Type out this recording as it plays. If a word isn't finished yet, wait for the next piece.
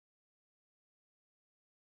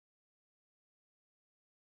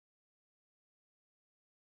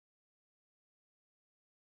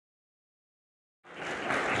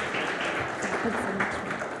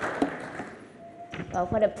Well,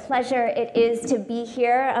 what a pleasure it is to be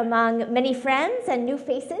here among many friends and new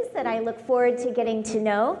faces that I look forward to getting to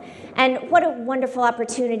know. And what a wonderful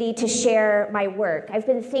opportunity to share my work. I've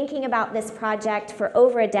been thinking about this project for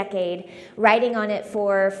over a decade, writing on it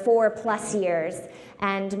for 4+ years.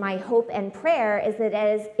 And my hope and prayer is that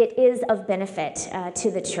it is of benefit to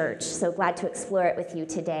the church. So glad to explore it with you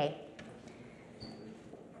today.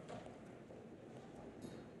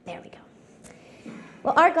 There we go.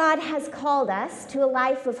 Well, our God has called us to a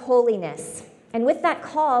life of holiness, and with that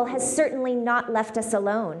call has certainly not left us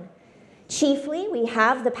alone. Chiefly, we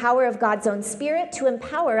have the power of God's own Spirit to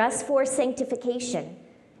empower us for sanctification.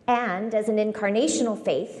 And as an incarnational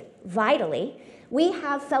faith, vitally, we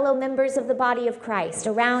have fellow members of the body of Christ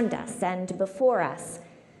around us and before us.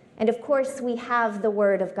 And of course, we have the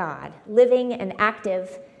Word of God, living and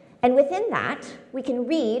active, and within that, we can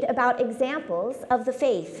read about examples of the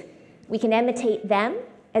faith. We can imitate them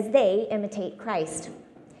as they imitate Christ.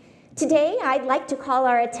 Today, I'd like to call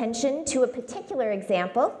our attention to a particular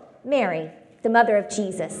example, Mary, the mother of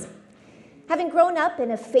Jesus. Having grown up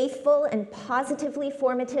in a faithful and positively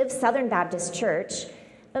formative Southern Baptist church,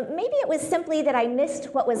 maybe it was simply that I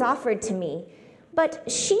missed what was offered to me,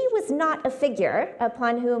 but she was not a figure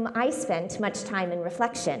upon whom I spent much time in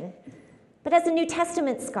reflection. But as a New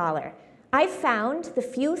Testament scholar, I've found the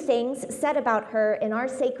few things said about her in our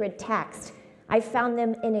sacred text. I've found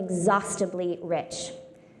them inexhaustibly rich.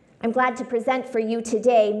 I'm glad to present for you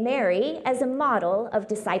today Mary as a model of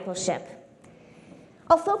discipleship.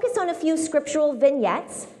 I'll focus on a few scriptural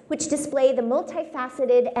vignettes which display the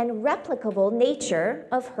multifaceted and replicable nature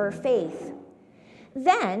of her faith.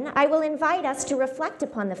 Then I will invite us to reflect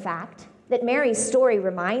upon the fact that Mary's story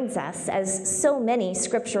reminds us, as so many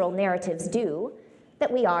scriptural narratives do,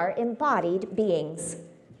 that we are embodied beings.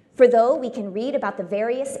 For though we can read about the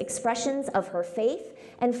various expressions of her faith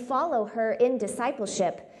and follow her in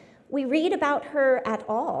discipleship, we read about her at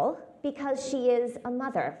all because she is a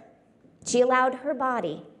mother. She allowed her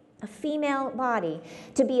body, a female body,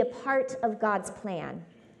 to be a part of God's plan.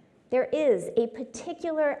 There is a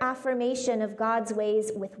particular affirmation of God's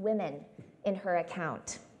ways with women in her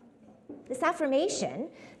account. This affirmation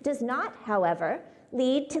does not, however,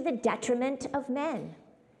 lead to the detriment of men.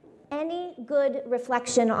 Any good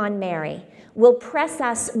reflection on Mary will press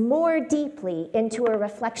us more deeply into a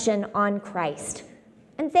reflection on Christ.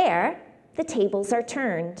 And there, the tables are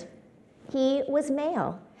turned. He was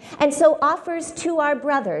male, and so offers to our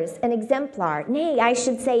brothers an exemplar, nay, I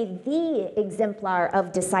should say the exemplar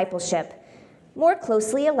of discipleship, more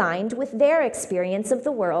closely aligned with their experience of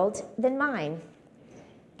the world than mine.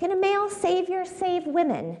 Can a male savior save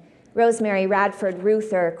women? Rosemary Radford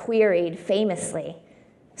Ruther queried famously.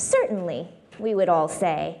 Certainly, we would all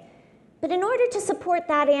say. But in order to support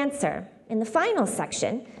that answer, in the final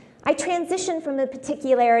section, I transition from the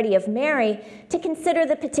particularity of Mary to consider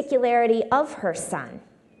the particularity of her son.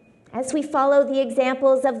 As we follow the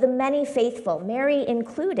examples of the many faithful, Mary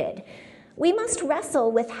included, we must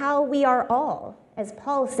wrestle with how we are all, as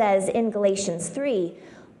Paul says in Galatians 3,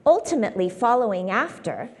 ultimately following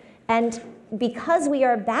after, and because we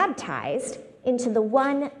are baptized into the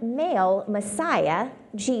one male Messiah,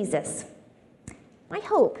 Jesus. My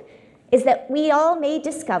hope is that we all may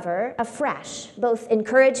discover afresh both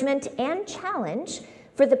encouragement and challenge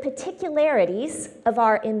for the particularities of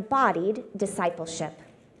our embodied discipleship.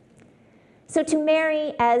 So to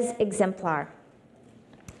Mary as exemplar.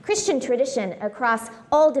 Christian tradition across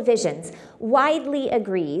all divisions widely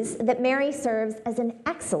agrees that Mary serves as an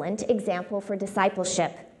excellent example for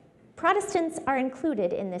discipleship. Protestants are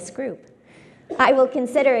included in this group. I will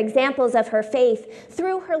consider examples of her faith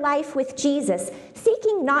through her life with Jesus,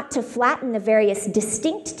 seeking not to flatten the various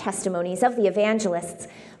distinct testimonies of the evangelists,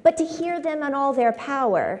 but to hear them in all their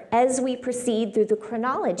power as we proceed through the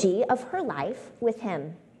chronology of her life with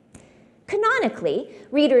him. Canonically,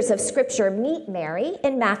 readers of Scripture meet Mary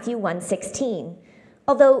in Matthew 1:16,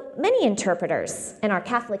 although many interpreters, and our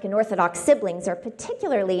Catholic and Orthodox siblings are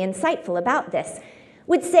particularly insightful about this,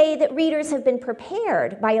 would say that readers have been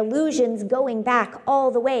prepared by allusions going back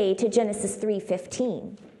all the way to Genesis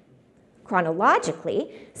 3:15.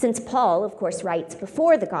 Chronologically, since Paul, of course, writes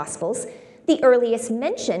before the Gospels, the earliest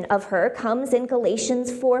mention of her comes in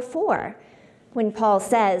Galatians 4:4, when Paul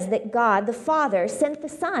says that God the Father sent the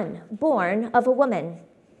Son, born of a woman.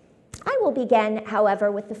 I will begin,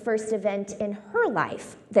 however, with the first event in her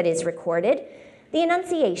life that is recorded, the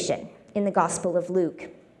Annunciation in the Gospel of Luke.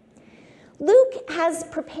 Luke has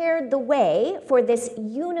prepared the way for this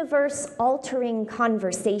universe-altering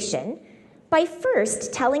conversation by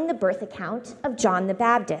first telling the birth account of John the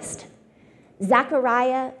Baptist.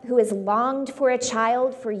 Zechariah, who has longed for a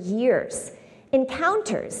child for years,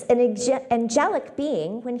 encounters an angelic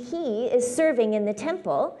being when he is serving in the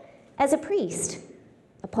temple as a priest.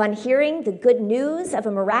 Upon hearing the good news of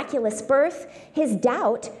a miraculous birth, his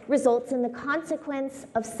doubt results in the consequence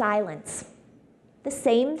of silence. The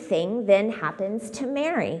same thing then happens to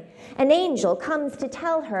Mary. An angel comes to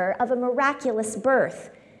tell her of a miraculous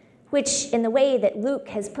birth, which, in the way that Luke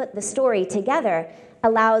has put the story together,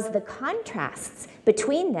 allows the contrasts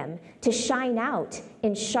between them to shine out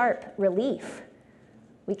in sharp relief.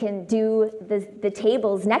 We can do the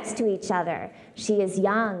tables next to each other. She is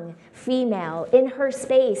young, female, in her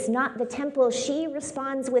space, not the temple. She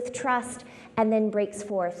responds with trust and then breaks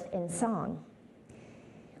forth in song.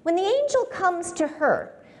 When the angel comes to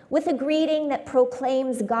her with a greeting that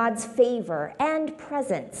proclaims God's favor and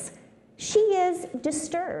presence, she is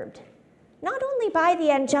disturbed, not only by the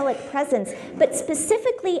angelic presence, but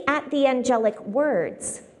specifically at the angelic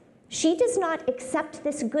words. She does not accept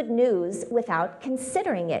this good news without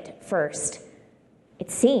considering it first. It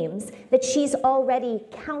seems that she's already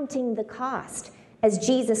counting the cost, as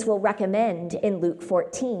Jesus will recommend in Luke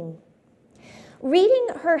 14. Reading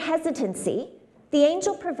her hesitancy, the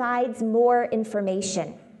angel provides more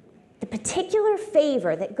information. The particular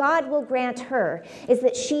favor that God will grant her is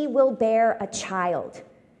that she will bear a child.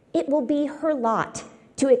 It will be her lot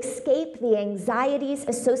to escape the anxieties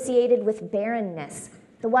associated with barrenness,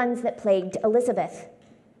 the ones that plagued Elizabeth.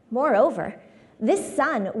 Moreover, this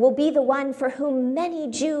son will be the one for whom many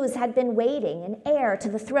Jews had been waiting, an heir to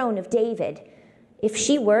the throne of David. If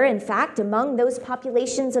she were, in fact, among those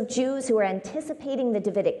populations of Jews who were anticipating the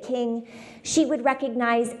Davidic king, she would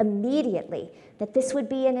recognize immediately that this would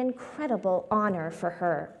be an incredible honor for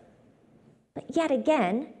her. But yet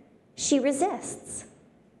again, she resists.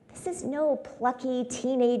 This is no plucky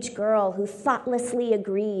teenage girl who thoughtlessly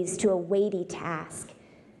agrees to a weighty task.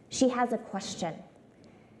 She has a question.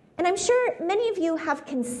 And I'm sure many of you have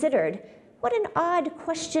considered what an odd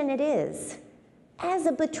question it is. As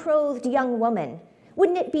a betrothed young woman,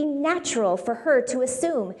 wouldn't it be natural for her to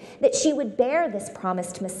assume that she would bear this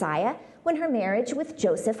promised Messiah when her marriage with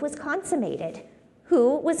Joseph was consummated,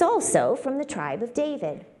 who was also from the tribe of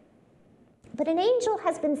David? But an angel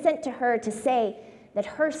has been sent to her to say that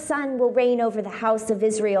her son will reign over the house of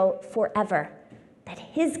Israel forever, that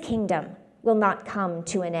his kingdom will not come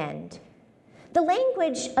to an end. The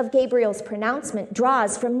language of Gabriel's pronouncement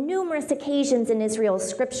draws from numerous occasions in Israel's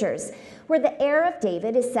scriptures where the heir of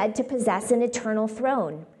David is said to possess an eternal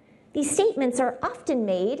throne. These statements are often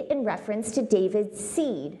made in reference to David's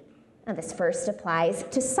seed. Now, this first applies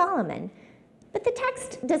to Solomon, but the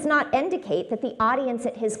text does not indicate that the audience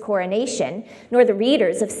at his coronation, nor the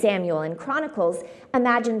readers of Samuel and Chronicles,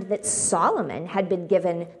 imagined that Solomon had been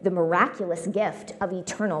given the miraculous gift of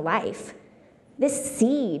eternal life. This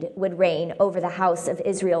seed would reign over the house of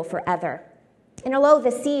Israel forever. And although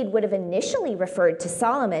the seed would have initially referred to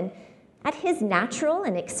Solomon, at his natural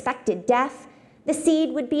and expected death, the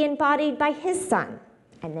seed would be embodied by his son,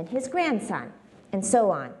 and then his grandson, and so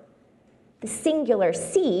on. The singular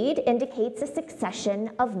seed indicates a succession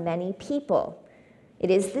of many people. It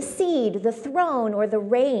is the seed, the throne, or the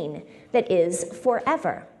reign that is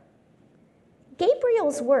forever.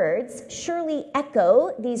 Gabriel's words surely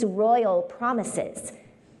echo these royal promises,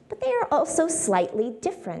 but they are also slightly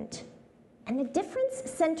different. And the difference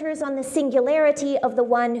centers on the singularity of the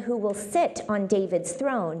one who will sit on David's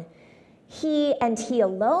throne. He and he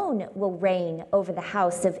alone will reign over the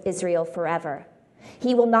house of Israel forever.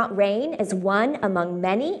 He will not reign as one among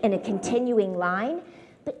many in a continuing line,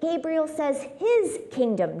 but Gabriel says his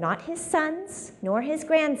kingdom, not his sons, nor his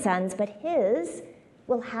grandsons, but his,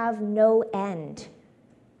 will have no end.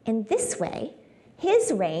 In this way,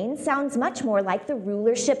 his reign sounds much more like the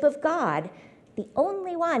rulership of God, the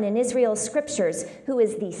only one in Israel's scriptures who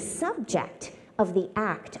is the subject of the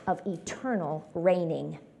act of eternal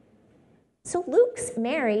reigning. So Luke's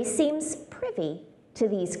Mary seems privy to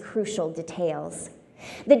these crucial details.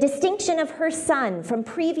 The distinction of her son from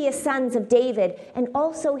previous sons of David and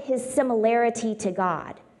also his similarity to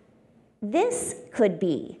God. This could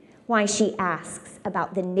be why she asks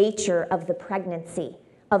about the nature of the pregnancy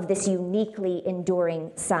of this uniquely enduring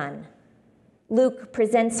son. Luke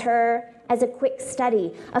presents her as a quick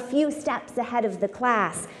study, a few steps ahead of the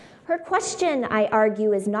class. Her question, I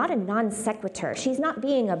argue, is not a non sequitur. She's not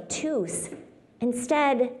being obtuse.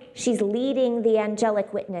 Instead, she's leading the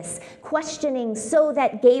angelic witness, questioning so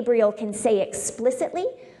that Gabriel can say explicitly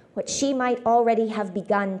what she might already have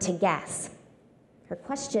begun to guess. Her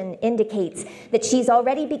question indicates that she's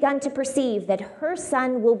already begun to perceive that her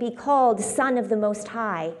son will be called Son of the Most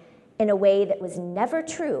High in a way that was never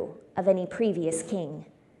true of any previous king.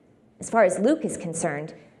 As far as Luke is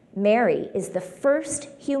concerned, Mary is the first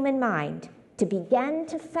human mind to begin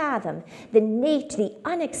to fathom the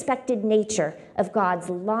unexpected nature of God's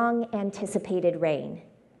long-anticipated reign.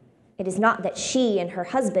 It is not that she and her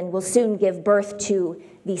husband will soon give birth to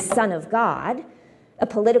the Son of God, a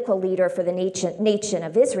political leader for the nation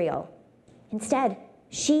of Israel. Instead,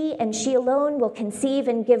 she and she alone will conceive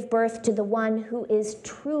and give birth to the one who is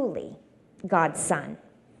truly God's Son.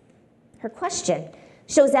 Her question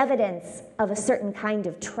shows evidence of a certain kind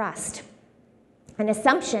of trust, an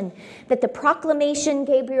assumption that the proclamation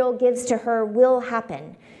Gabriel gives to her will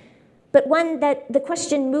happen, but one that the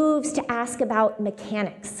question moves to ask about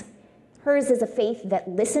mechanics. Hers is a faith that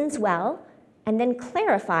listens well and then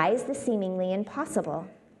clarifies the seemingly impossible.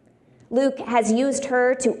 Luke has used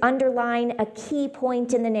her to underline a key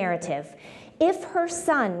point in the narrative. If her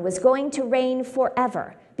son was going to reign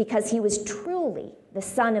forever because he was truly the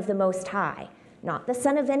Son of the Most High, not the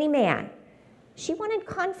son of any man, she wanted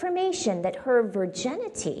confirmation that her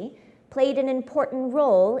virginity played an important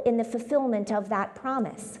role in the fulfillment of that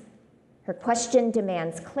promise. Her question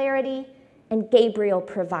demands clarity, and Gabriel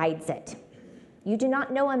provides it. You do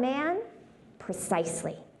not know a man?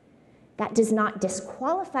 Precisely. That does not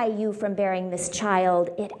disqualify you from bearing this child.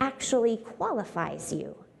 It actually qualifies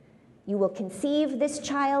you. You will conceive this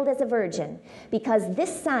child as a virgin, because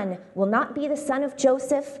this son will not be the son of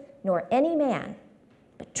Joseph, nor any man,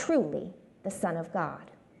 but truly the Son of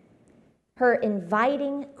God. Her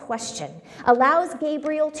inviting question allows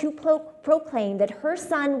Gabriel to proclaim that her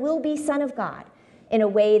son will be Son of God in a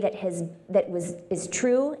way that is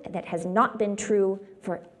true, that has not been true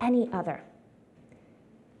for any other.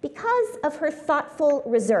 Because of her thoughtful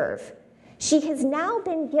reserve, she has now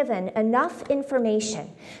been given enough information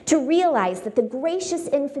to realize that the gracious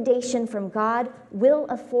invitation from God will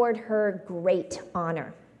afford her great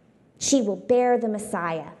honor. She will bear the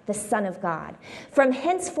Messiah, the Son of God. From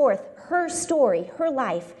henceforth, her story, her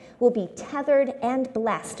life, will be tethered and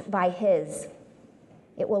blessed by his.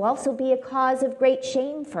 It will also be a cause of great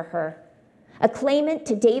shame for her. A claimant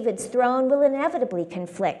to David's throne will inevitably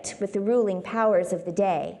conflict with the ruling powers of the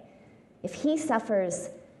day. If he suffers,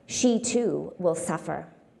 she too will suffer.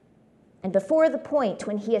 And before the point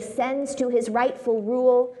when he ascends to his rightful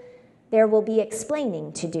rule, there will be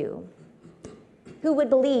explaining to do. Who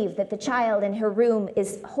would believe that the child in her room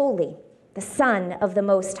is holy, the Son of the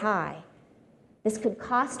Most High? This could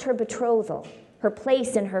cost her betrothal, her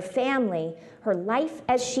place in her family, her life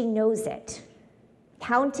as she knows it.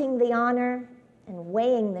 Counting the honor and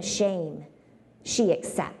weighing the shame, she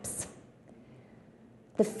accepts.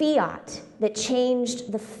 The fiat that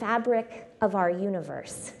changed the fabric of our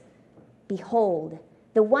universe. Behold,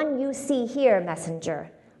 the one you see here,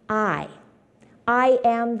 messenger, I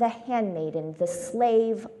am the handmaiden, the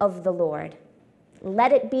slave of the Lord.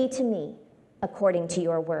 Let it be to me according to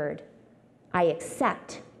your word. I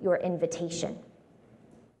accept your invitation.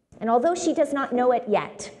 And although she does not know it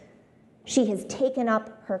yet, she has taken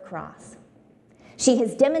up her cross. She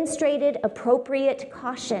has demonstrated appropriate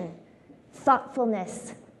caution,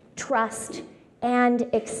 thoughtfulness, trust, and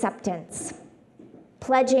acceptance,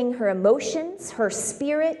 pledging her emotions, her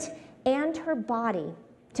spirit, and her body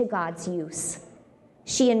to God's use.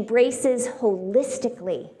 She embraces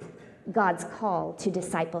holistically God's call to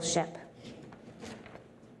discipleship.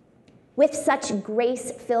 With such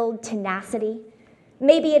grace-filled tenacity,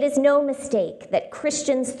 maybe it is no mistake that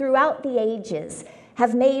Christians throughout the ages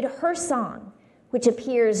have made her song, which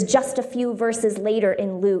appears just a few verses later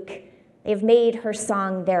in Luke, they have made her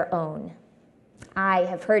song their own. I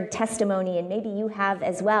have heard testimony, and maybe you have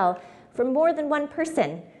as well, from more than one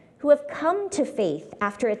person who have come to faith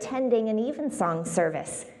after attending an evensong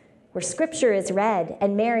service, where scripture is read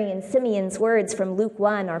and Mary and Simeon's words from Luke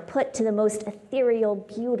 1 are put to the most ethereal,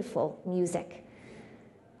 beautiful music.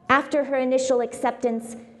 After her initial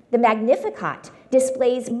acceptance, the Magnificat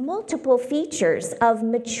displays multiple features of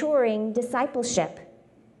maturing discipleship.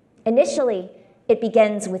 Initially, it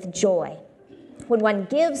begins with joy. When one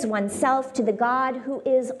gives oneself to the God who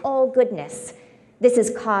is all goodness, this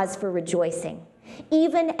is cause for rejoicing,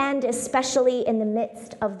 even and especially in the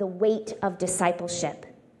midst of the weight of discipleship.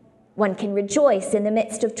 One can rejoice in the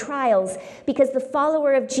midst of trials because the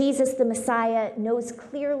follower of Jesus the Messiah knows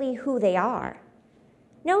clearly who they are.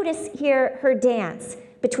 Notice here her dance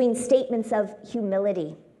between statements of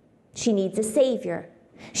humility. She needs a savior.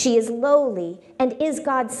 She is lowly and is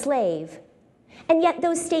God's slave. And yet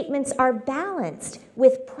those statements are balanced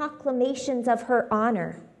with proclamations of her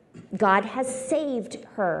honor. God has saved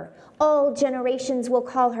her. All generations will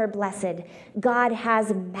call her blessed. God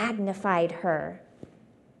has magnified her.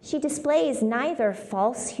 She displays neither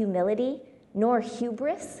false humility nor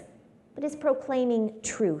hubris, but is proclaiming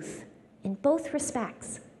truth in both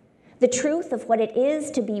respects. The truth of what it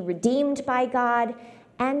is to be redeemed by God,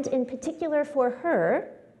 and in particular for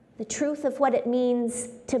her, the truth of what it means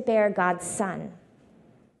to bear God's Son.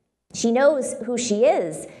 She knows who she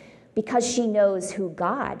is because she knows who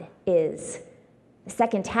God is. The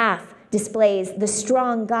second half displays the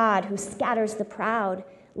strong God who scatters the proud,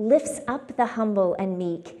 lifts up the humble and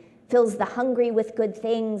meek, fills the hungry with good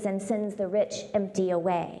things, and sends the rich empty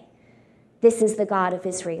away. This is the God of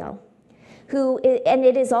Israel, and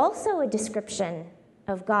it is also a description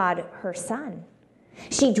of God, her Son.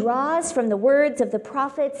 She draws from the words of the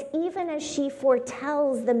prophets even as she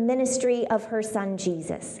foretells the ministry of her Son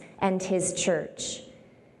Jesus and his church.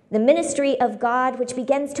 The ministry of God, which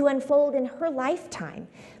begins to unfold in her lifetime,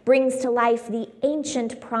 brings to life the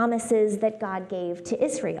ancient promises that God gave to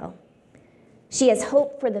Israel. She has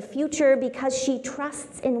hope for the future because she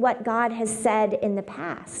trusts in what God has said in the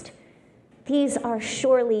past. These are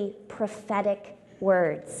surely prophetic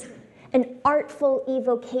words, an artful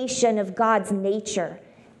evocation of God's nature,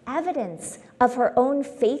 evidence of her own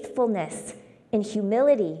faithfulness in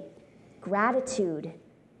humility, gratitude,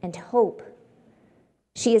 and hope.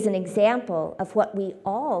 She is an example of what we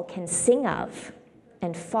all can sing of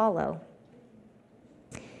and follow.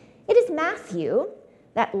 It is Matthew,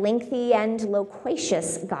 that lengthy and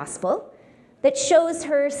loquacious gospel, that shows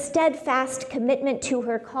her steadfast commitment to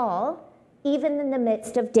her call, even in the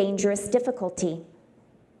midst of dangerous difficulty.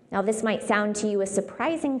 Now, this might sound to you a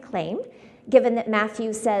surprising claim, given that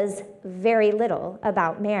Matthew says very little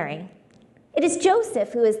about Mary. It is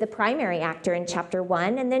Joseph who is the primary actor in chapter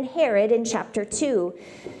 1, and then Herod in chapter 2.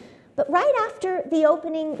 But right after the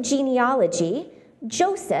opening genealogy,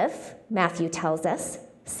 Joseph, Matthew tells us,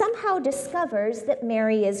 somehow discovers that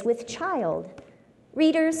Mary is with child.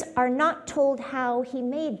 Readers are not told how he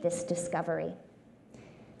made this discovery.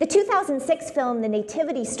 The 2006 film, The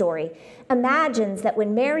Nativity Story, imagines that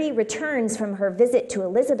when Mary returns from her visit to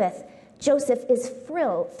Elizabeth, Joseph is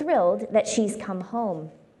thrilled that she's come home.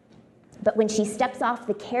 But when she steps off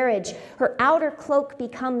the carriage, her outer cloak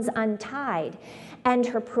becomes untied, and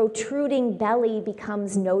her protruding belly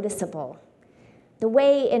becomes noticeable. The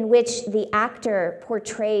way in which the actor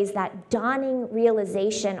portrays that dawning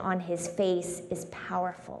realization on his face is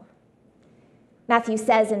powerful. Matthew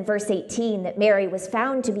says in verse 18 that Mary was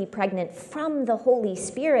found to be pregnant from the Holy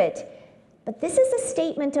Spirit, but this is a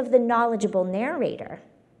statement of the knowledgeable narrator.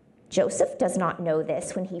 Joseph does not know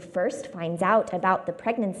this when he first finds out about the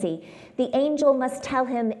pregnancy. The angel must tell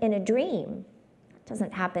him in a dream. It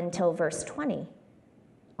doesn't happen till verse 20.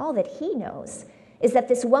 All that he knows is that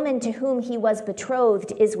this woman to whom he was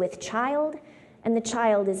betrothed is with child, and the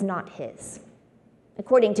child is not his.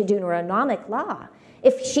 According to Deuteronomic law,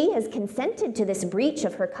 if she has consented to this breach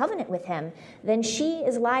of her covenant with him, then she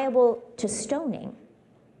is liable to stoning.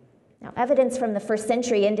 Now, evidence from the first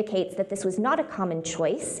century indicates that this was not a common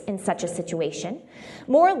choice in such a situation.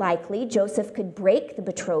 More likely, Joseph could break the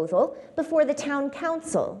betrothal before the town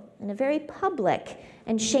council in a very public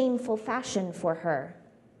and shameful fashion for her.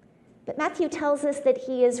 But Matthew tells us that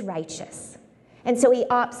he is righteous, and so he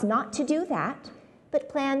opts not to do that, but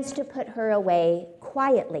plans to put her away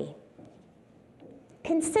quietly.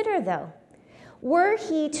 Consider, though, were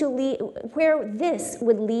he to leave, where this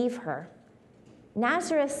would leave her.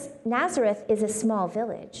 Nazareth is a small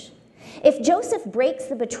village. If Joseph breaks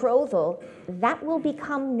the betrothal, that will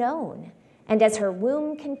become known, and as her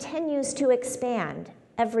womb continues to expand,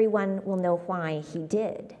 everyone will know why he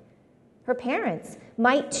did. Her parents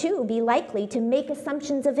might, too, be likely to make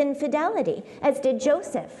assumptions of infidelity, as did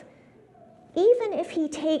Joseph. Even if he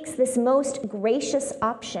takes this most gracious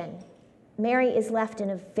option, Mary is left in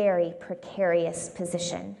a very precarious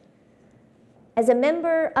position. As a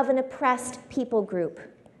member of an oppressed people group,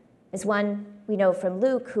 as one we know from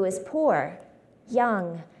Luke who is poor,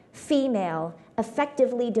 young, female,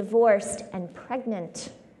 effectively divorced, and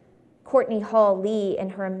pregnant, Courtney Hall Lee, in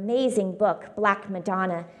her amazing book, Black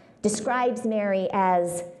Madonna, describes Mary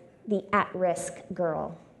as the at-risk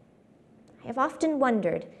girl. I have often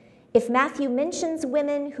wondered if Matthew mentions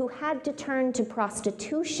women who had to turn to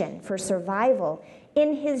prostitution for survival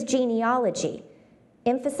in his genealogy,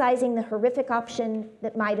 emphasizing the horrific option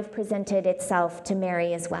that might have presented itself to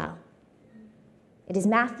Mary as well. It is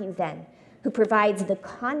Matthew, then, who provides the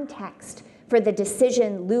context for the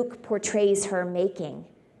decision Luke portrays her making.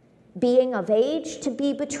 Being of age to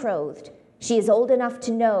be betrothed, she is old enough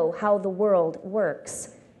to know how the world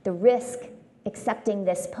works, the risk accepting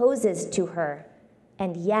this poses to her,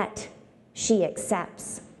 and yet she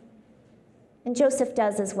accepts. And Joseph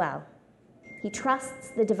does as well. He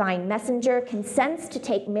trusts the divine messenger, consents to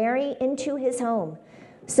take Mary into his home,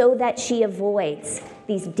 so that she avoids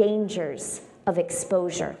these dangers of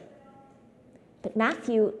exposure. But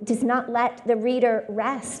Matthew does not let the reader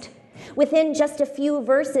rest. Within just a few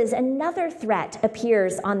verses, another threat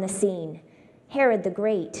appears on the scene: Herod the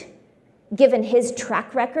Great. Given his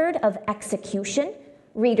track record of execution,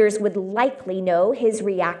 readers would likely know his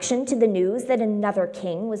reaction to the news that another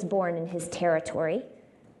king was born in his territory.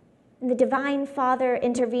 The Divine Father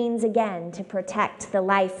intervenes again to protect the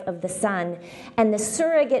life of the Son, and the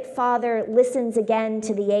surrogate father listens again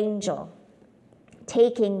to the angel,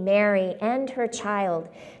 taking Mary and her child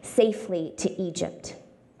safely to Egypt.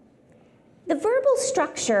 The verbal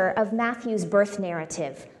structure of Matthew's birth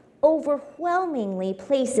narrative overwhelmingly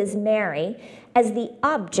places Mary as the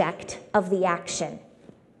object of the action.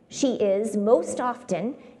 She is most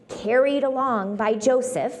often carried along by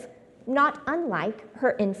Joseph, not unlike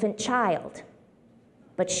her infant child.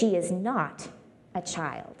 But she is not a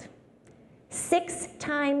child. 6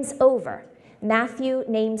 times over, Matthew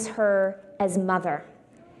names her as mother.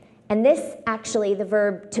 And this, actually, the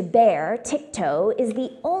verb to bear, tikto, is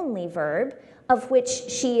the only verb of which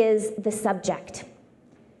she is the subject.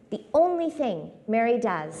 The only thing Mary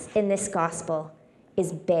does in this gospel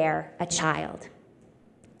is bear a child.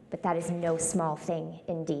 But that is no small thing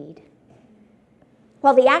indeed.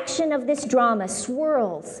 While the action of this drama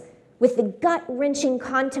swirls with the gut-wrenching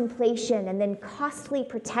contemplation and then costly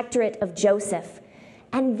protectorate of Joseph,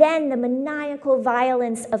 and then the maniacal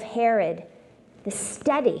violence of Herod, the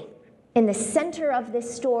steady in the center of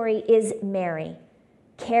this story is Mary,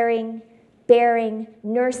 caring, bearing,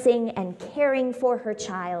 nursing, and caring for her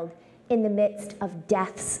child in the midst of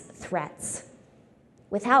death's threats.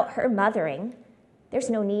 Without her mothering, there's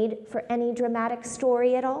no need for any dramatic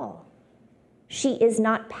story at all. She is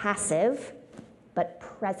not passive, but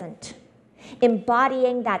present,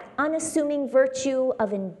 embodying that unassuming virtue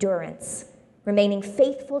of endurance, remaining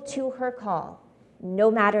faithful to her call, no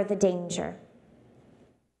matter the danger.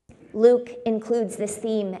 Luke includes this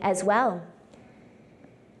theme as well.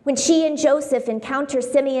 When she and Joseph encounter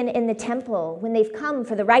Simeon in the temple, when they've come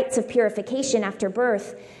for the rites of purification after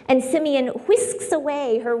birth, and Simeon whisks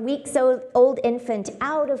away her weeks-old infant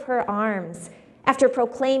out of her arms after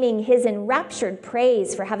proclaiming his enraptured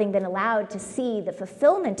praise for having been allowed to see the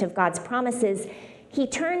fulfillment of God's promises, he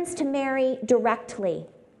turns to Mary directly.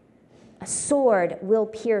 "A sword will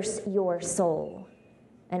pierce your soul."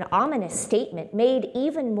 An ominous statement made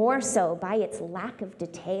even more so by its lack of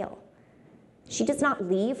detail. She does not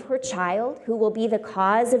leave her child, who will be the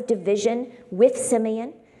cause of division, with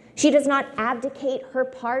Simeon. She does not abdicate her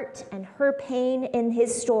part and her pain in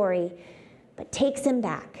his story, but takes him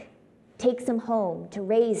back, takes him home to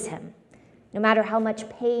raise him, no matter how much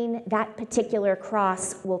pain that particular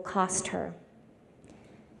cross will cost her.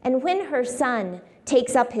 And when her son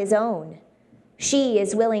takes up his own, she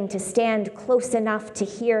is willing to stand close enough to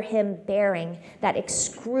hear him bearing that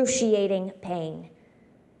excruciating pain.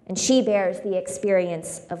 And she bears the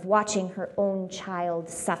experience of watching her own child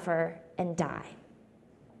suffer and die.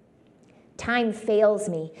 Time fails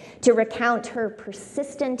me to recount her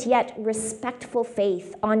persistent yet respectful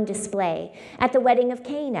faith on display at the wedding of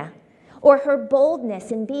Cana, or her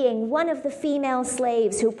boldness in being one of the female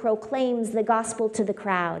slaves who proclaims the gospel to the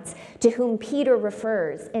crowds, to whom Peter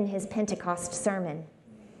refers in his Pentecost sermon.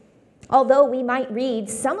 Although we might read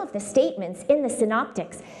some of the statements in the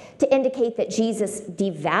synoptics to indicate that Jesus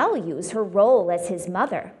devalues her role as his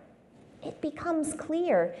mother, it becomes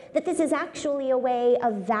clear that this is actually a way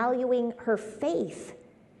of valuing her faith.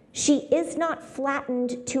 She is not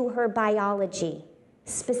flattened to her biology,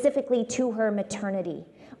 specifically to her maternity,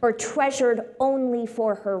 or treasured only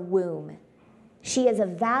for her womb. She is a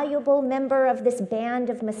valuable member of this band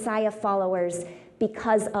of Messiah followers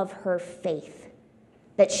because of her faith,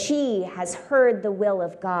 that she has heard the will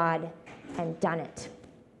of God and done it.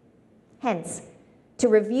 Hence, to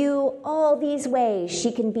review all these ways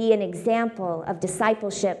she can be an example of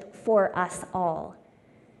discipleship for us all.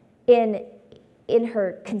 In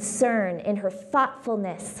her concern, in her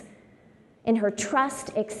thoughtfulness, in her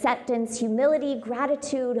trust, acceptance, humility,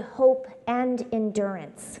 gratitude, hope, and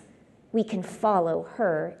endurance, we can follow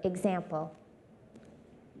her example.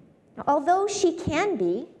 Now, although she can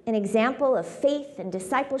be an example of faith and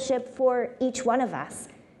discipleship for each one of us,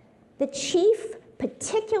 the chief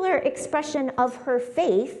particular expression of her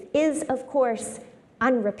faith is, of course,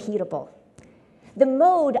 unrepeatable. The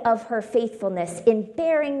mode of her faithfulness in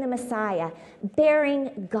bearing the Messiah,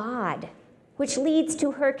 bearing God, which leads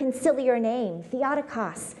to her conciliar name,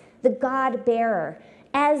 Theotokos, the God-bearer,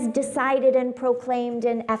 as decided and proclaimed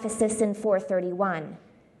in Ephesus in 431.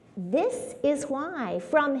 This is why,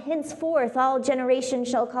 from henceforth, all generations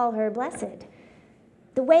shall call her blessed.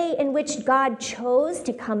 the way in which God chose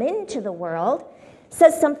to come into the world,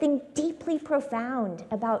 says something deeply profound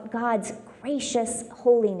about God's gracious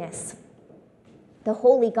holiness. The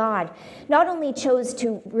holy God not only chose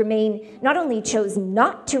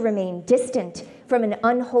not to remain distant from an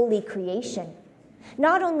unholy creation,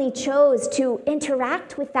 not only chose to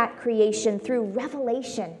interact with that creation through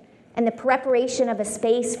revelation and the preparation of a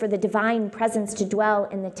space for the divine presence to dwell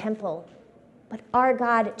in the temple, but our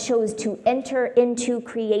God chose to enter into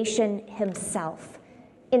creation himself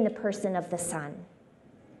in the person of the Son.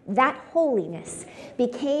 That holiness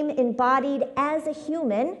became embodied as a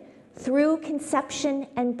human through conception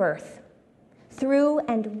and birth, through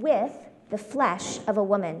and with the flesh of a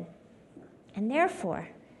woman. And therefore,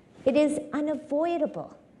 it is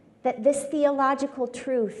unavoidable that this theological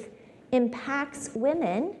truth impacts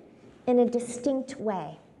women in a distinct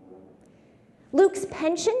way. Luke's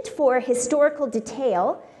penchant for historical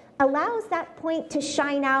detail allows that point to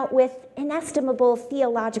shine out with inestimable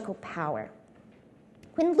theological power.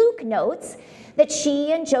 When Luke notes that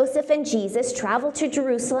she and Joseph and Jesus traveled to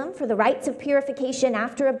Jerusalem for the rites of purification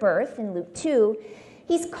after a birth in Luke 2,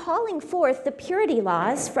 he's calling forth the purity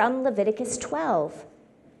laws from Leviticus 12.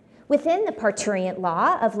 Within the parturient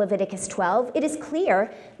law of Leviticus 12, it is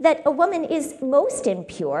clear that a woman is most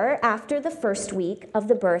impure after the first week of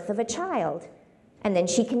the birth of a child. And then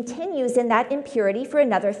she continues in that impurity for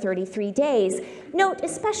another 33 days. Note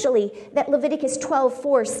especially that Leviticus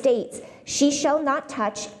 12:4 states, "She shall not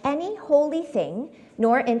touch any holy thing,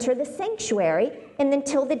 nor enter the sanctuary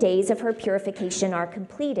until the days of her purification are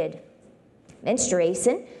completed."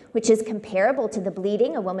 Menstruation, which is comparable to the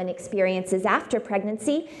bleeding a woman experiences after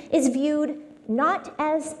pregnancy, is viewed not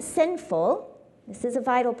as sinful, this is a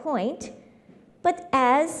vital point, but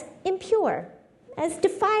as impure, as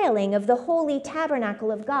defiling of the holy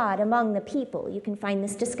tabernacle of God among the people. You can find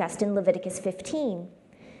this discussed in Leviticus 15.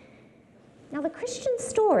 Now, the Christian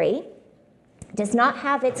story does not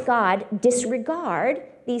have its God disregard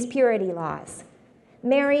these purity laws.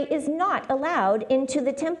 Mary is not allowed into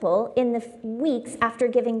the temple in the weeks after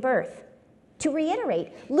giving birth. To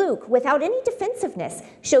reiterate, Luke, without any defensiveness,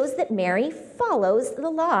 shows that Mary follows the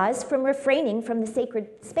laws from refraining from the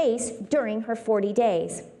sacred space during her 40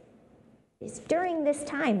 days. It's during this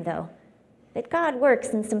time, though, that God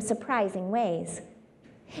works in some surprising ways.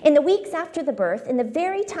 In the weeks after the birth, in the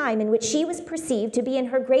very time in which she was perceived to be in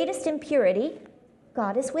her greatest impurity,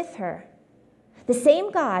 God is with her. The same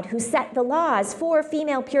God who set the laws for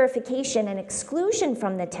female purification and exclusion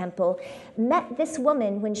from the temple met this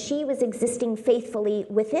woman when she was existing faithfully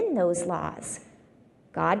within those laws.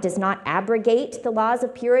 God does not abrogate the laws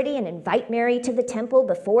of purity and invite Mary to the temple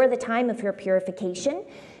before the time of her purification.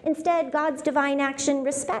 Instead, God's divine action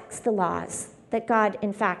respects the laws that God,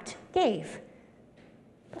 in fact, gave.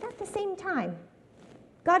 But at the same time,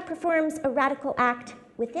 God performs a radical act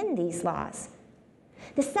within these laws.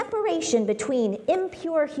 The separation between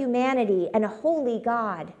impure humanity and a holy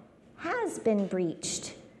God has been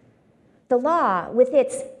breached. The law, with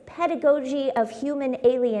its pedagogy of human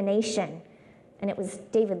alienation, and it was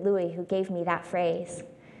David Louis who gave me that phrase,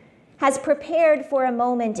 has prepared for a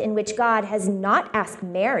moment in which God has not asked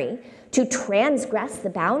Mary to transgress the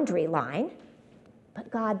boundary line, but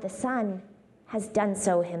God the Son has done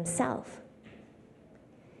so himself.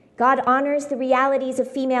 God honors the realities of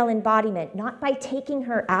female embodiment, not by taking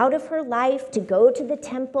her out of her life to go to the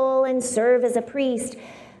temple and serve as a priest,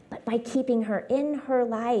 but by keeping her in her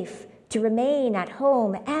life to remain at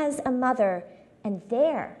home as a mother and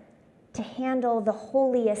there to handle the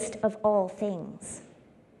holiest of all things.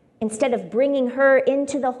 Instead of bringing her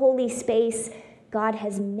into the holy space, God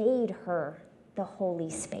has made her the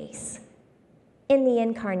holy space. In the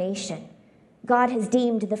incarnation, God has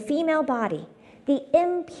deemed the female body, the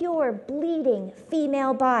impure, bleeding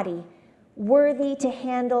female body, worthy to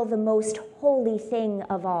handle the most holy thing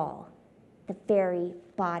of all, the very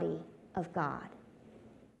body of God.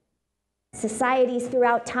 Societies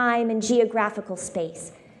throughout time and geographical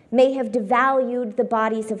space may have devalued the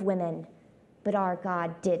bodies of women, but our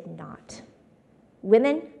God did not.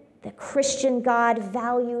 Women, the Christian God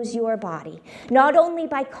values your body, not only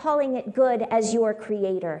by calling it good as your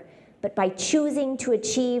creator, but by choosing to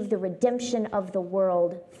achieve the redemption of the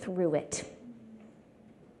world through it.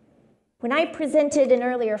 When I presented an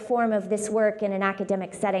earlier form of this work in an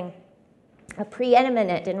academic setting, a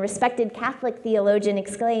preeminent and respected Catholic theologian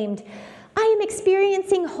exclaimed, "I am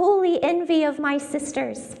experiencing holy envy of my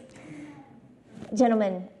sisters."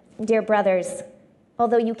 Gentlemen, dear brothers,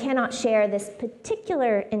 although you cannot share this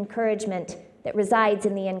particular encouragement that resides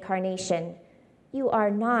in the incarnation, you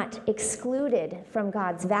are not excluded from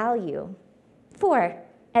God's value. For,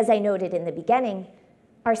 as I noted in the beginning,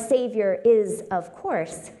 our Savior is, of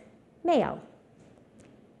course, male.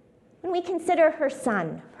 When we consider her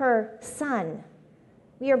son,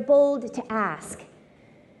 we are bold to ask,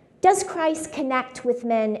 does Christ connect with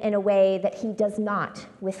men in a way that he does not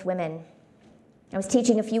with women? I was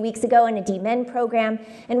teaching a few weeks ago in a D-Men program,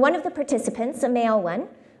 and one of the participants, a male one,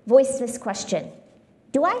 voiced this question: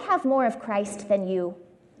 do I have more of Christ than you?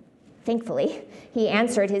 Thankfully, he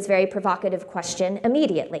answered his very provocative question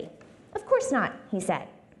immediately. Of course not, he said,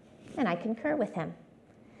 and I concur with him.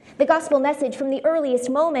 The gospel message from the earliest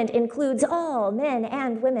moment includes all men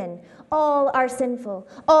and women. All are sinful,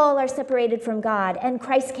 all are separated from God, and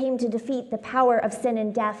Christ came to defeat the power of sin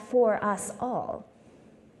and death for us all.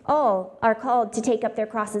 All are called to take up their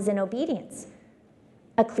crosses in obedience.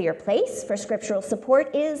 A clear place for scriptural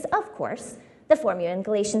support is, of course, the formula in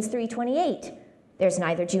Galatians 3:28. There's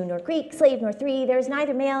neither Jew nor Greek, slave nor free, there's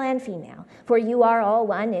neither male and female, for you are all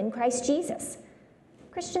one in Christ Jesus.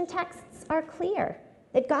 Christian texts are clear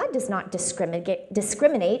that God does not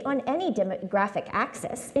discriminate on any demographic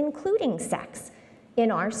axis, including sex,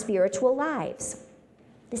 in our spiritual lives.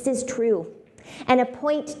 This is true, and a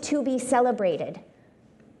point to be celebrated.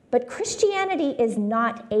 But Christianity is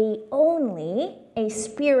not only a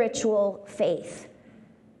spiritual faith.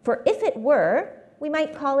 For if it were, we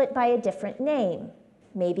might call it by a different name,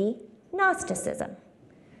 maybe Gnosticism.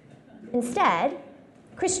 Instead,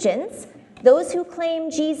 Christians, those who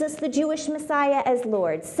claim Jesus, the Jewish Messiah, as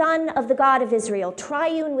Lord, Son of the God of Israel,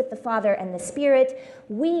 triune with the Father and the Spirit,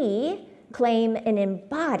 we claim an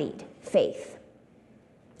embodied faith.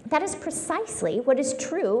 That is precisely what is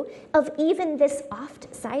true of even this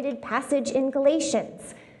oft-cited passage in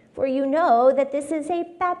Galatians, for you know that this is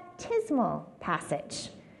a baptismal passage.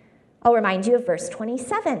 I'll remind you of verse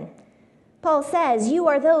 27. Paul says, you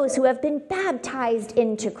are those who have been baptized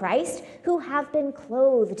into Christ, who have been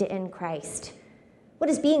clothed in Christ. What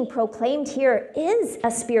is being proclaimed here is a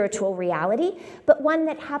spiritual reality, but one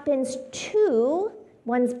that happens to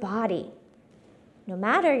one's body. No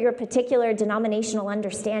matter your particular denominational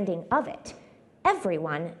understanding of it,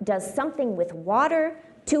 everyone does something with water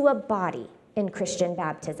to a body in Christian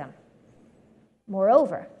baptism.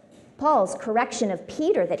 Moreover, Paul's correction of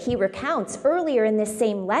Peter that he recounts earlier in this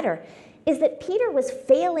same letter is that Peter was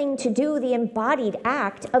failing to do the embodied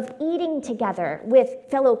act of eating together with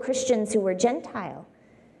fellow Christians who were Gentile.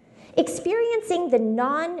 Experiencing the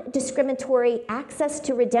non-discriminatory access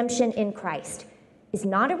to redemption in Christ is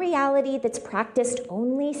not a reality that's practiced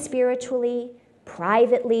only spiritually,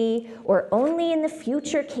 privately, or only in the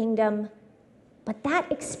future kingdom, but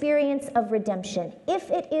that experience of redemption, if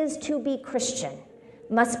it is to be Christian,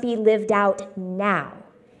 must be lived out now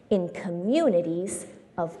in communities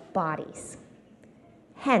of bodies.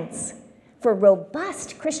 Hence, for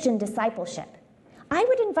robust Christian discipleship, I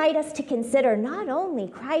would invite us to consider not only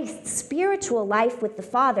Christ's spiritual life with the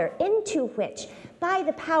Father, into which, by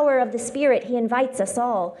the power of the Spirit, he invites us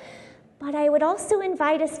all, but I would also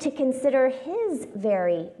invite us to consider his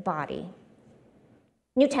very body.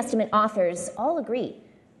 New Testament authors all agree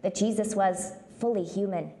that Jesus was fully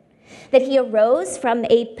human, that he arose from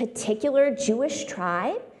a particular Jewish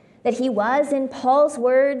tribe, that he was, in Paul's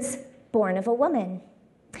words, born of a woman.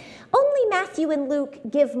 Only Matthew and Luke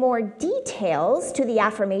give more details to the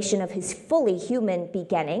affirmation of his fully human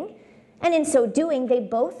beginning, and in so doing, they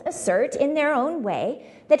both assert in their own way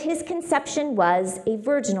that his conception was a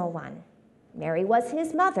virginal one. Mary was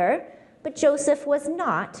his mother, but Joseph was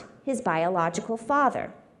not his biological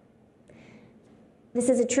father. This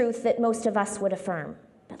is a truth that most of us would affirm,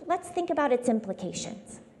 but let's think about its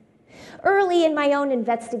implications. Early in my own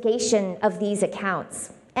investigation of these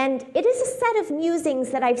accounts, and it is a set of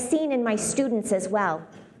musings that I've seen in my students as well,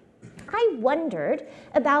 I wondered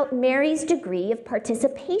about Mary's degree of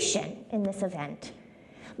participation in this event.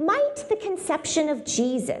 Might the conception of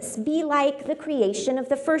Jesus be like the creation of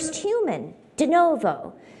the first human, de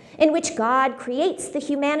novo, in which God creates the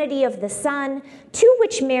humanity of the Son, to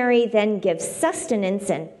which Mary then gives sustenance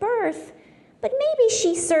and birth, but maybe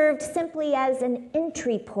she served simply as an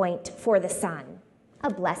entry point for the Son,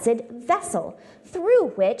 a blessed vessel through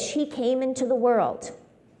which he came into the world.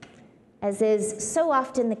 As is so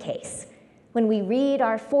often the case, when we read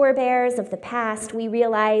our forebears of the past, we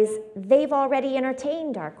realize they've already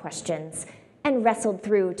entertained our questions and wrestled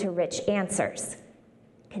through to rich answers.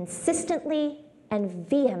 Consistently and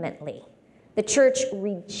vehemently, the church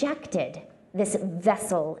rejected this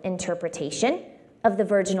vessel interpretation of the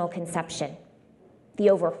virginal conception.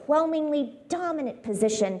 The overwhelmingly dominant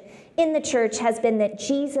position in the church has been that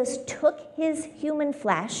Jesus took his human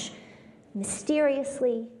flesh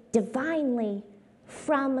mysteriously, divinely,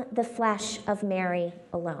 from the flesh of Mary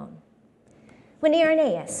alone. when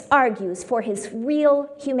Irenaeus argues for his real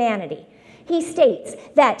humanity. He states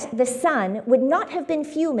that the Son would not have been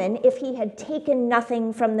human if he had taken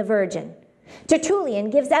nothing from the Virgin. Tertullian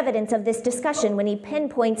gives evidence of this discussion when he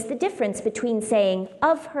pinpoints the difference between saying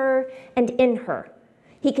of her and in her.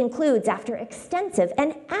 He concludes, after extensive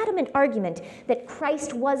and adamant argument, that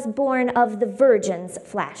Christ was born of the Virgin's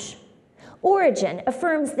flesh. Origen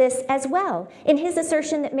affirms this as well in his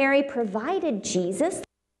assertion that Mary provided Jesus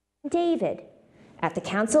and David. At the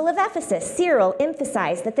Council of Ephesus, Cyril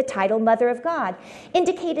emphasized that the title Mother of God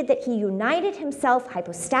indicated that he united himself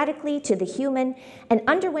hypostatically to the human and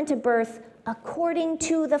underwent a birth according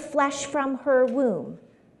to the flesh from her womb.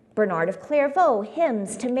 Bernard of Clairvaux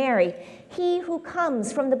hymns to Mary, "He who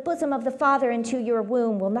comes from the bosom of the Father into your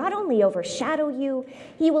womb will not only overshadow you,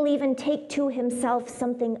 he will even take to himself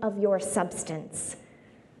something of your substance."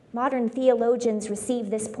 Modern theologians receive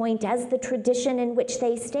this point as the tradition in which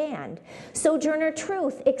they stand. Sojourner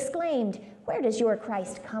Truth exclaimed, "Where does your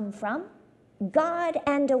Christ come from? God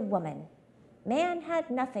and a woman. Man had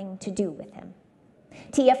nothing to do with him."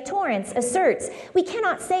 T.F. Torrance asserts, "We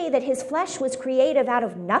cannot say that his flesh was created out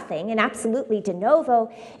of nothing and absolutely de novo.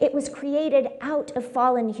 It was created out of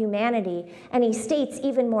fallen humanity." And he states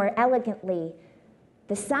even more elegantly,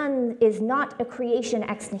 "The Son is not a creation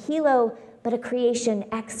ex nihilo, but a creation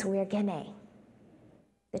ex virgine."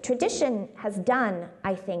 The tradition has done,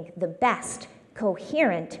 I think, the best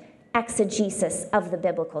coherent exegesis of the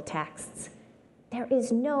biblical texts. There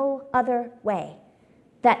is no other way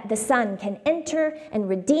that the Son can enter and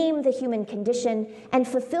redeem the human condition and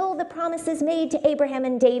fulfill the promises made to Abraham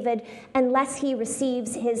and David unless he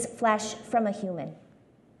receives his flesh from a human.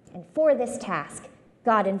 And for this task,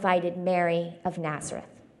 God invited Mary of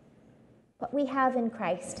Nazareth. What we have in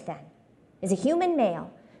Christ, then, is a human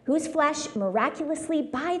male whose flesh, miraculously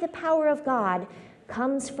by the power of God,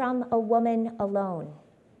 comes from a woman alone.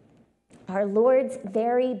 Our Lord's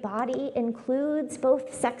very body includes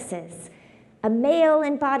both sexes, a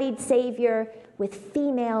male-embodied Savior with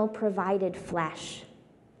female-provided flesh.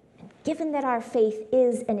 And given that our faith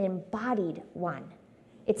is an embodied one,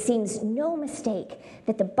 it seems no mistake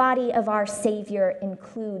that the body of our Savior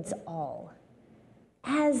includes all.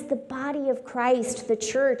 As the body of Christ, the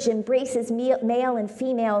church, embraces male and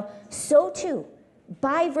female, so too,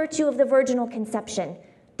 by virtue of the virginal conception,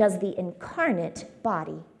 does the incarnate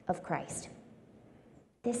body of Christ.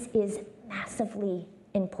 This is massively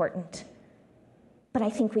important. But I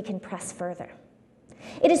think we can press further.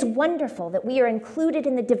 It is wonderful that we are included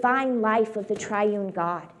in the divine life of the triune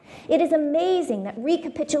God. It is amazing that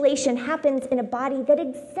recapitulation happens in a body that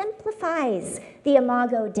exemplifies the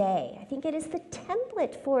Imago Dei. I think it is the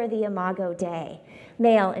template for the Imago Dei,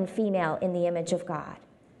 male and female in the image of God.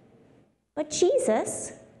 But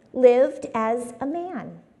Jesus lived as a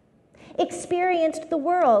man, experienced the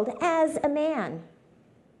world as a man.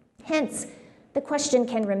 Hence, the question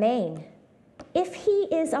can remain, if he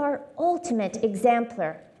is our ultimate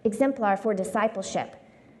exemplar for discipleship,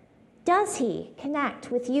 does he connect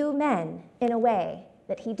with you men in a way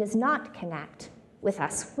that he does not connect with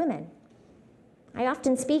us women? I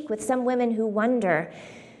often speak with some women who wonder,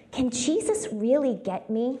 can Jesus really get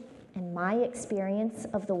me and my experience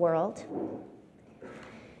of the world?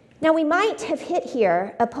 Now, we might have hit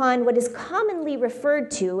here upon what is commonly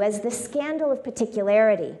referred to as the scandal of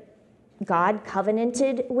particularity. God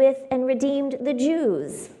covenanted with and redeemed the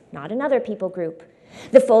Jews, not another people group.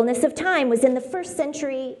 The fullness of time was in the first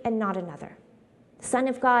century and not another. The Son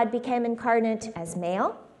of God became incarnate as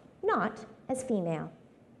male, not as female.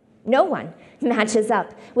 No one matches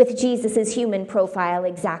up with Jesus' human profile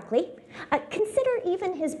exactly. Consider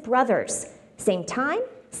even his brothers. Same time,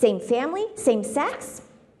 same family, same sex,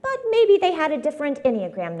 but maybe they had a different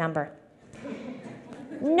Enneagram number.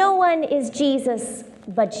 No one is Jesus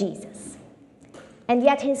but Jesus. And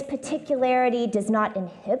yet his particularity does not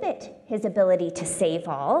inhibit his ability to save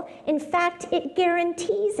all. In fact, it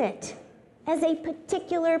guarantees it. As a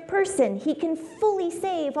particular person, he can fully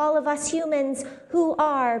save all of us humans who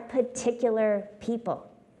are particular people.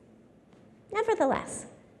 Nevertheless,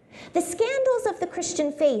 the scandals of the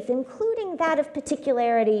Christian faith, including that of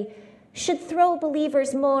particularity, should throw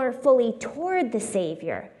believers more fully toward the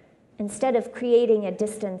Savior instead of creating a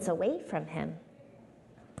distance away from him.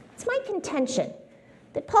 It's my contention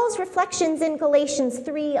that Paul's reflections in Galatians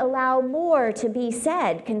 3 allow more to be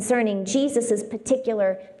said concerning Jesus'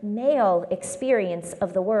 particular male experience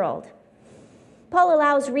of the world. Paul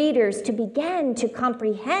allows readers to begin to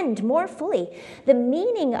comprehend more fully the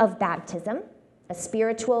meaning of baptism, a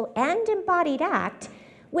spiritual and embodied act,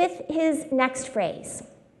 with his next phrase,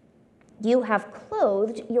 "You have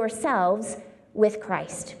clothed yourselves with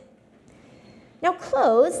Christ." Now,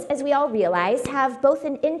 clothes, as we all realize, have both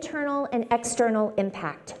an internal and external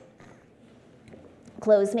impact.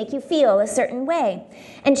 Clothes make you feel a certain way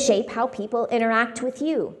and shape how people interact with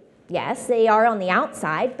you. Yes, they are on the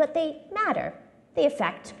outside, but they matter. They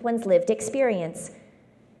affect one's lived experience.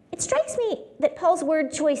 It strikes me that Paul's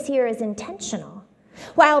word choice here is intentional.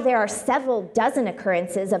 While there are several dozen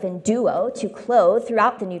occurrences of enduo, to clothe,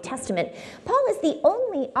 throughout the New Testament, Paul is the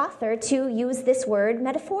only author to use this word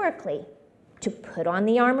metaphorically. To put on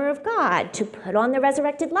the armor of God, to put on the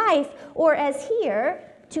resurrected life, or as here,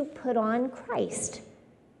 to put on Christ.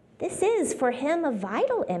 This is, for him, a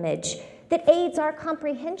vital image that aids our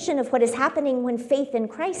comprehension of what is happening when faith in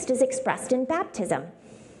Christ is expressed in baptism.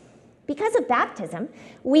 Because of baptism,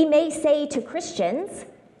 we may say to Christians,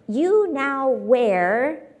 you now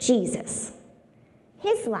wear Jesus.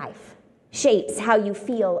 His life shapes how you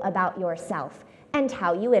feel about yourself and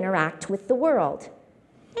how you interact with the world,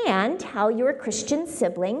 and how your Christian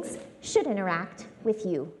siblings should interact with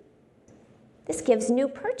you. This gives new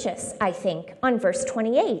purchase, I think, on verse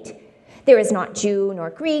 28. There is not Jew nor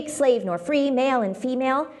Greek, slave nor free, male and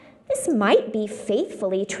female. This might be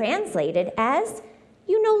faithfully translated as,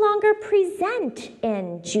 you no longer present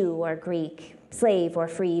in Jew or Greek, slave or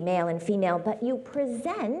free, male and female, but you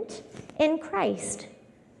present in Christ.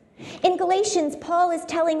 In Galatians, Paul is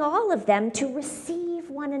telling all of them to receive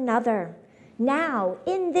one another now,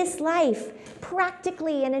 in this life,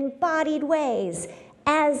 practically in embodied ways,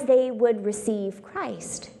 as they would receive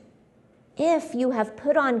Christ. If you have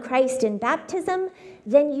put on Christ in baptism,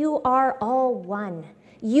 then you are all one,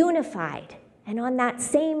 unified, and on that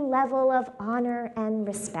same level of honor and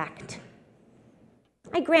respect.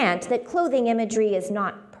 I grant that clothing imagery is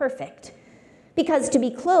not perfect, because to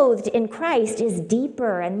be clothed in Christ is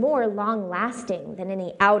deeper and more long-lasting than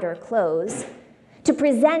any outer clothes. To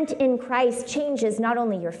present in Christ changes not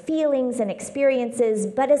only your feelings and experiences,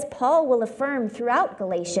 but as Paul will affirm throughout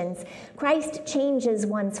Galatians, Christ changes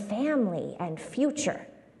one's family and future.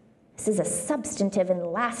 This is a substantive and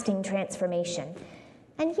lasting transformation.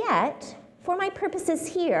 And yet, for my purposes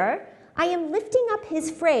here, I am lifting up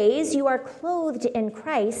his phrase, you are clothed in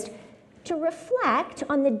Christ, to reflect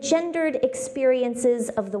on the gendered experiences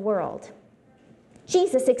of the world.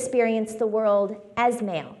 Jesus experienced the world as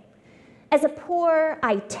male, as a poor,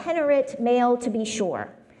 itinerant male to be sure.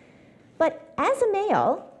 But as a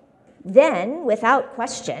male, then, without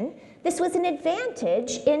question, this was an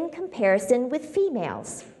advantage in comparison with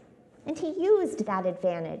females. And he used that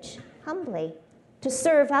advantage humbly to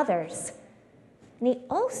serve others. And he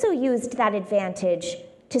also used that advantage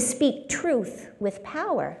to speak truth with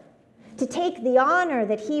power, to take the honor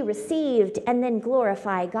that he received and then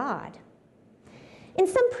glorify God. In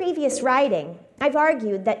some previous writing, I've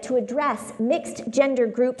argued that to address mixed gender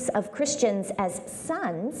groups of Christians as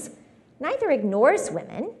sons neither ignores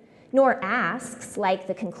women nor asks, like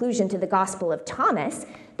the conclusion to the Gospel of Thomas,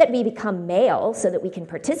 that we become male so that we can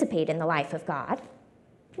participate in the life of God.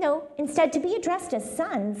 No, instead, to be addressed as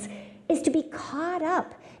sons is to be caught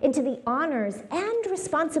up into the honors and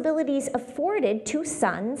responsibilities afforded to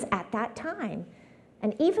sons at that time,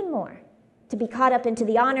 and even more, to be caught up into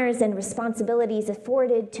the honors and responsibilities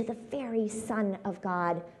afforded to the very Son of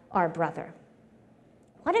God, our brother.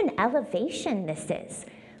 What an elevation this is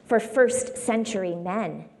for first century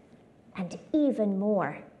men, and even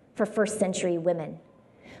more for first century women,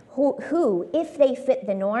 who, if they fit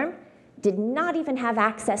the norm, did not even have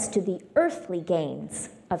access to the earthly gains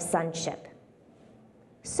of sonship.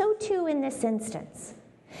 So too in this instance,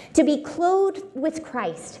 to be clothed with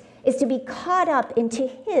Christ is to be caught up into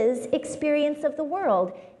his experience of the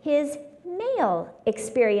world, his male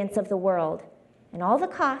experience of the world, and all the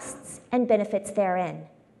costs and benefits therein.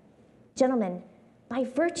 Gentlemen, by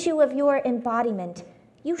virtue of your embodiment,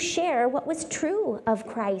 you share what was true of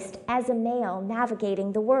Christ as a male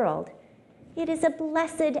navigating the world. It is a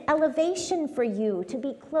blessed elevation for you to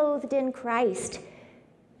be clothed in Christ,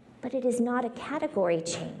 but it is not a category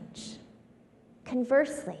change.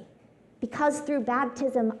 Conversely, because through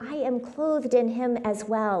baptism I am clothed in him as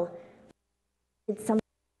well, it's something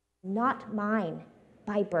not mine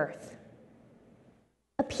by birth.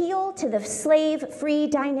 Appeal to the slave-free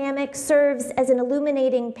dynamic serves as an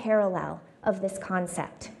illuminating parallel of this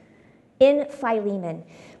concept. In Philemon,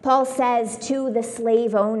 Paul says to the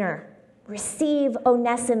slave owner, receive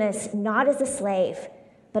Onesimus not as a slave,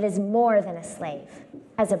 but as more than a slave,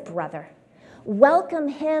 as a brother. Welcome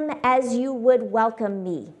him as you would welcome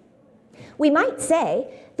me. We might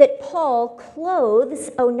say that Paul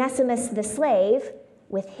clothes Onesimus the slave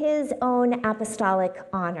with his own apostolic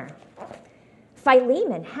honor.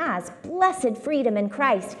 Philemon has blessed freedom in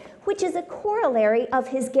Christ, which is a corollary of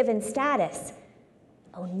his given status.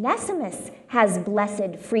 Onesimus has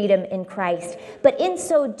blessed freedom in Christ, but in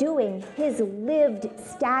so doing, his lived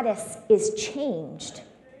status is changed.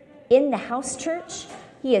 In the house church,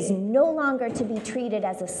 he is no longer to be treated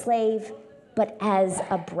as a slave, but as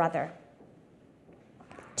a brother.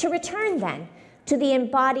 To return, then, to the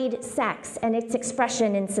embodied sex and its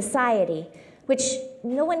expression in society, which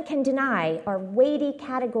no one can deny are weighty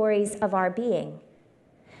categories of our being.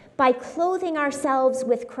 By clothing ourselves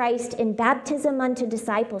with Christ in baptism unto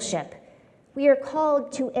discipleship, we are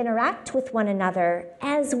called to interact with one another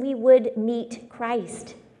as we would meet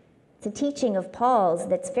Christ. It's a teaching of Paul's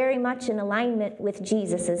that's very much in alignment with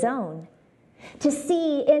Jesus' own. To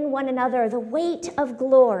see in one another the weight of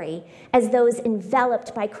glory as those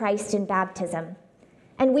enveloped by Christ in baptism.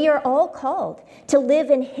 And we are all called to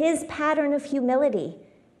live in his pattern of humility,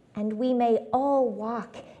 and we may all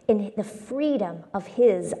walk in the freedom of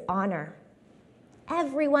his honor.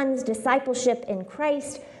 Everyone's discipleship in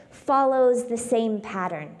Christ follows the same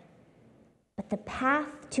pattern. But the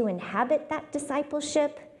path to inhabit that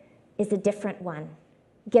discipleship is a different one,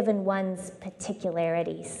 given one's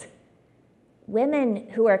particularities. Women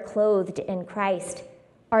who are clothed in Christ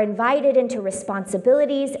are invited into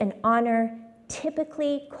responsibilities and honor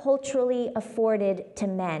typically culturally afforded to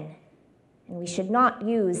men. And we should not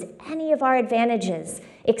use any of our advantages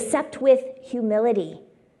except with humility.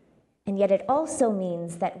 And yet it also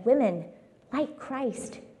means that women, like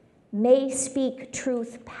Christ, may speak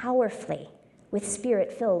truth powerfully with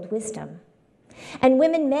spirit-filled wisdom. And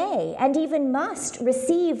women may and even must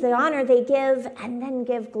receive the honor they give and then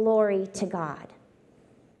give glory to God.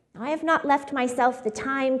 I have not left myself the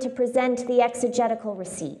time to present the exegetical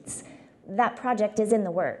receipts. That project is in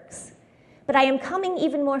the works. But I am coming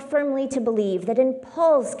even more firmly to believe that in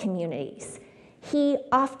Paul's communities, he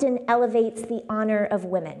often elevates the honor of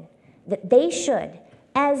women, that they should,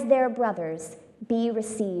 as their brothers, be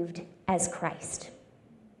received as Christ.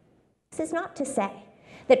 This is not to say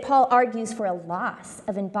that Paul argues for a loss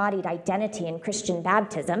of embodied identity in Christian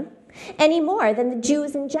baptism, any more than the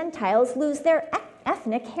Jews and Gentiles lose their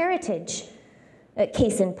ethnic heritage.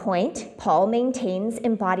 Case in point, Paul maintains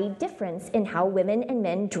embodied difference in how women and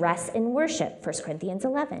men dress in worship, 1 Corinthians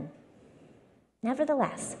 11.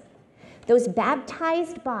 Nevertheless, those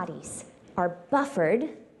baptized bodies are buffered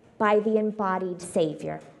by the embodied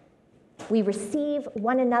Savior. We receive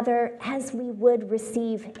one another as we would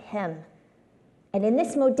receive him. And in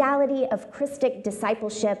this modality of Christic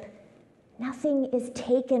discipleship, nothing is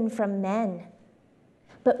taken from men,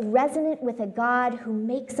 but resonant with a God who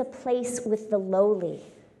makes a place with the lowly,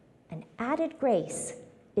 and added grace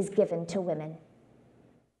is given to women.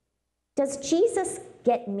 Does Jesus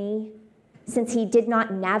get me, since he did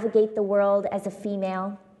not navigate the world as a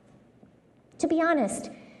female? To be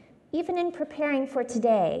honest, even in preparing for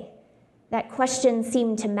today, that question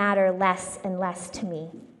seemed to matter less and less to me.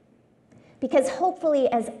 Because hopefully,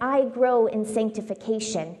 as I grow in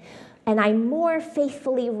sanctification, and I more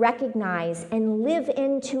faithfully recognize and live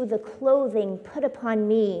into the clothing put upon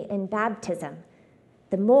me in baptism,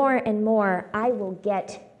 the more and more I will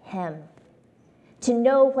get him. To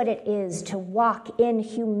know what it is to walk in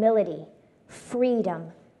humility,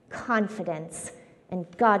 freedom, confidence, and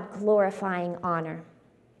God-glorifying honor.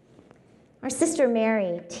 Our sister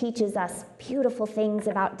Mary teaches us beautiful things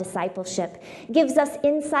about discipleship, gives us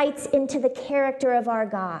insights into the character of our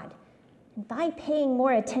God. And by paying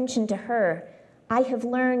more attention to her, I have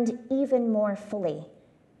learned even more fully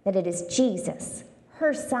that it is Jesus,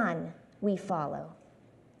 her Son, we follow.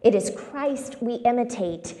 It is Christ we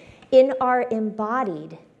imitate in our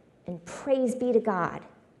embodied, and praise be to God,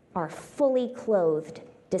 our fully clothed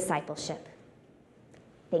discipleship.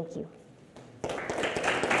 Thank you.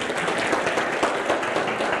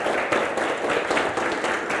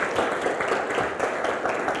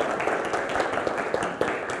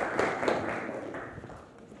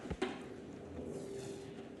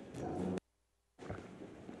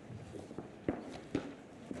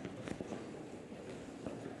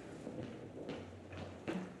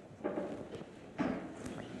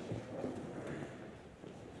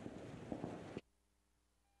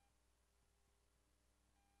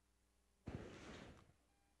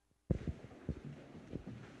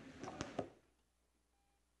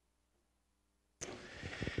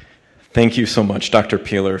 Thank you so much, Dr.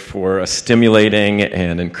 Peeler, for a stimulating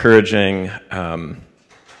and encouraging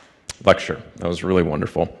lecture. That was really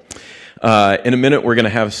wonderful. In a minute, we're going to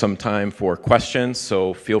have some time for questions,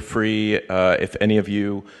 so feel free if any of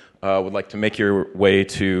you would like to make your way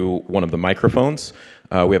to one of the microphones.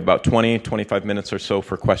 We have about 25 minutes or so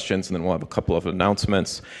for questions, and then we'll have a couple of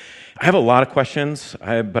announcements. I have a lot of questions,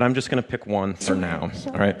 but I'm just going to pick one for now.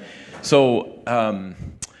 Sure. All right. So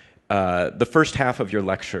the first half of your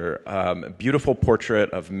lecture, beautiful portrait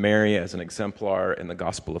of Mary as an exemplar in the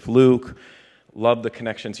Gospel of Luke. Love the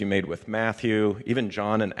connections you made with Matthew, even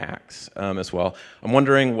John and Acts as well. I'm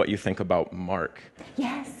wondering what you think about Mark.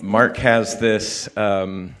 Yes. Mark has this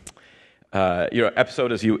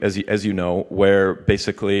episode, as you know, where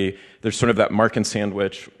basically there's sort of that Markan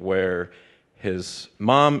sandwich where his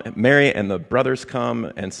mom, Mary, and the brothers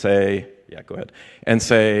come and say,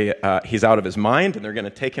 he's out of his mind, and they're going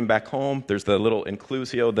to take him back home. There's the little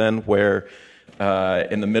inclusio then where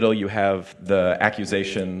in the middle you have the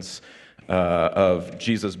accusations of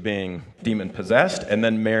Jesus being demon-possessed, and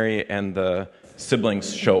then Mary and the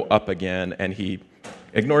siblings show up again, and he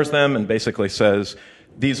ignores them and basically says,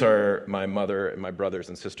 these are my mother and my brothers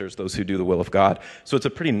and sisters, those who do the will of God. So it's a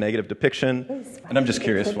pretty negative depiction, and I'm just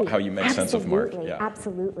curious how you make sense of Mark. Yeah.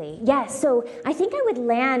 Absolutely. Yes, so I think I would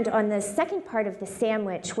land on the second part of the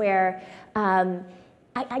sandwich where,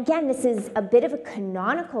 again, this is a bit of a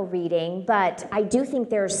canonical reading, but I do think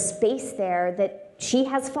there's space there that she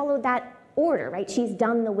has followed that order, right? She's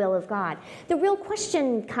done the will of God. The real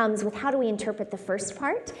question comes with how do we interpret the first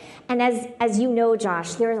part? And as you know,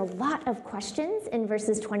 Josh, there are a lot of questions in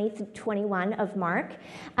verses 20 to 21 of Mark.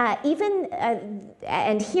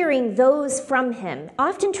 And hearing those from him,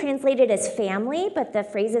 often translated as family, but the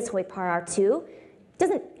phrase is hoi parartu.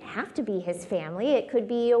 Doesn't have to be his family. It could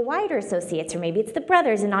be a wider associates, or maybe it's the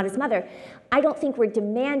brothers and not his mother. I don't think we're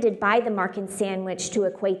demanded by the Markan sandwich to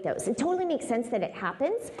equate those. It totally makes sense that it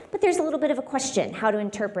happens, but there's a little bit of a question how to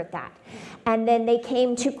interpret that. And then they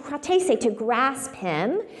came to kratese, to grasp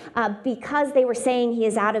him, because they were saying he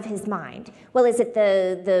is out of his mind. Well, is it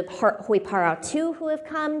the hoi parartu who have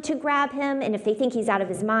come to grab him? And if they think he's out of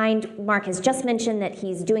his mind, Mark has just mentioned that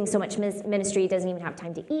he's doing so much ministry he doesn't even have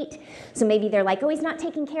time to eat. So maybe they're like, oh, he's not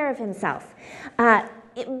taking care of himself.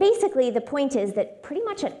 Basically, the point is that pretty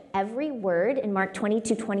much at every word in Mark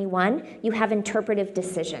 20-21, you have interpretive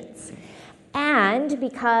decisions. And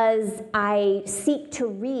because I seek to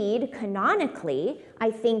read canonically,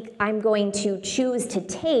 I think I'm going to choose to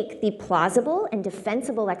take the plausible and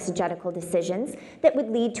defensible exegetical decisions that would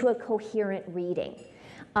lead to a coherent reading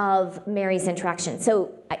of Mary's interaction.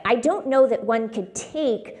 So I don't know that one could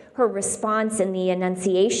take her response in the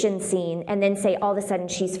Annunciation scene and then say all of a sudden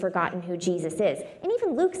she's forgotten who Jesus is. And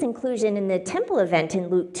even Luke's inclusion in the temple event in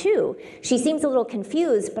Luke 2, she seems a little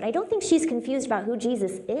confused, but I don't think she's confused about who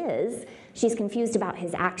Jesus is. She's confused about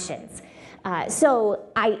his actions. So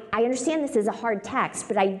I understand this is a hard text,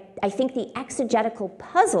 but I think the exegetical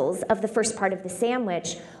puzzles of the first part of the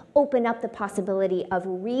sandwich open up the possibility of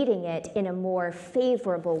reading it in a more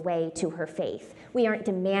favorable way to her faith. We aren't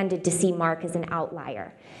demanded to see Mark as an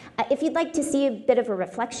outlier. If you'd like to see a bit of a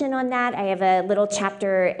reflection on that, I have a little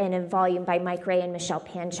chapter in a volume by Mike Ray and Michelle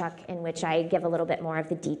Panchuk in which I give a little bit more of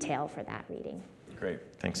the detail for that reading. Great.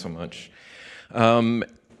 Thanks so much.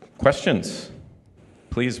 Questions?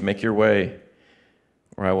 Please make your way,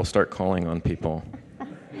 or I will start calling on people.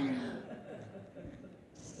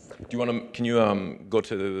 Do you want to? Can you go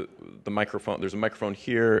to the microphone? There's a microphone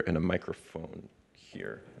here and a microphone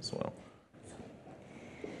here as well.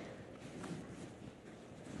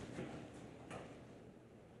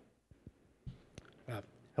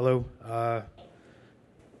 Hello.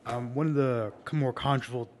 One of the more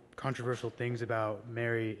controversial things about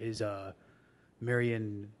Mary is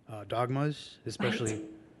Marian dogmas, especially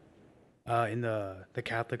in the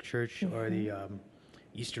Catholic Church or the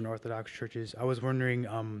Eastern Orthodox churches. I was wondering,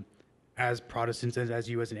 as Protestants and as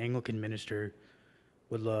you as an Anglican minister,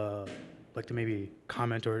 would like to maybe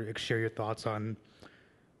comment or share your thoughts on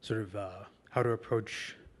sort of how to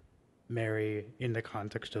approach Mary in the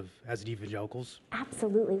context of as evangelicals?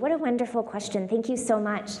 Absolutely. What a wonderful question. Thank you so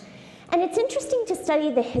much. And it's interesting to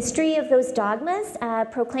study the history of those dogmas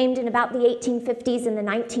proclaimed in about the 1850s and the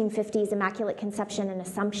 1950s, Immaculate Conception and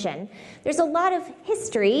Assumption. There's a lot of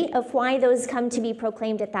history of why those come to be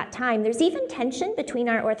proclaimed at that time. There's even tension between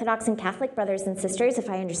our Orthodox and Catholic brothers and sisters, if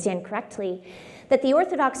I understand correctly, that the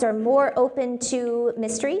Orthodox are more open to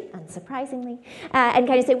mystery, unsurprisingly, and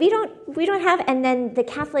kind of say, we don't have, and then the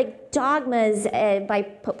Catholic dogmas by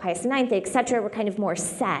Pope Pius IX, etc., were kind of more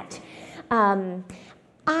set.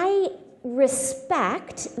 I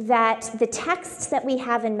respect that the texts that we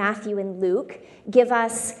have in Matthew and Luke give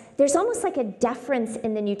us, there's almost like a deference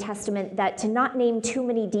in the New Testament that to not name too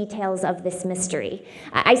many details of this mystery.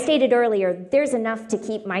 I stated earlier, there's enough to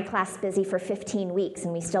keep my class busy for 15 weeks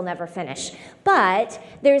and we still never finish. But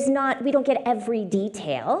we don't get every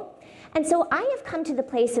detail. And so I have come to the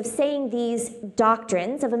place of saying these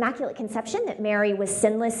doctrines of Immaculate Conception, that Mary was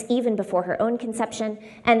sinless even before her own conception,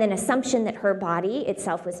 and then Assumption, that her body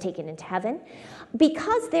itself was taken into heaven.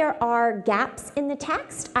 Because there are gaps in the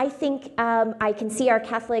text, I think I can see our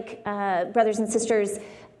Catholic brothers and sisters,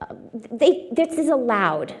 this is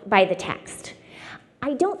allowed by the text.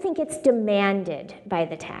 I don't think it's demanded by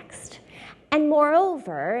the text. And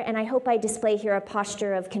moreover, and I hope I display here a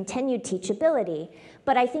posture of continued teachability,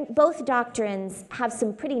 but I think both doctrines have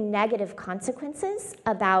some pretty negative consequences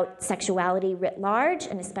about sexuality writ large,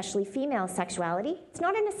 and especially female sexuality. It's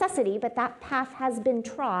not a necessity, but that path has been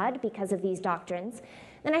trod because of these doctrines.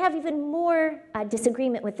 Then I have even more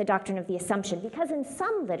disagreement with the doctrine of the Assumption, because in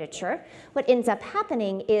some literature, what ends up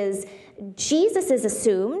happening is Jesus is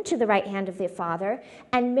assumed to the right hand of the Father,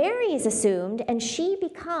 and Mary is assumed, and she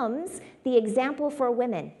becomes the example for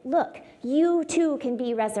women. Look, you too can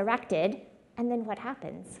be resurrected. And then what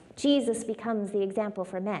happens? Jesus becomes the example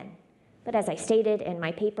for men. But as I stated in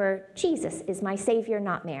my paper, Jesus is my Savior,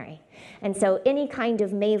 not Mary. And so any kind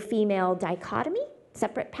of male-female dichotomy,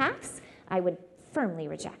 separate paths, I would firmly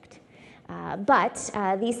reject. But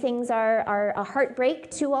these things are a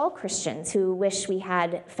heartbreak to all Christians who wish we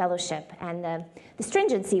had fellowship. And the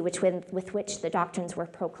stringency with which the doctrines were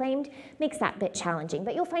proclaimed makes that bit challenging.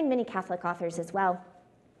 But you'll find many Catholic authors as well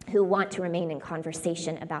who want to remain in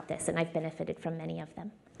conversation about this, and I've benefited from many of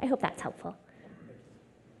them. I hope that's helpful.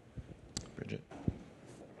 Bridget.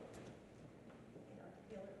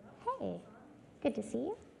 Hey, good to see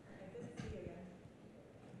you.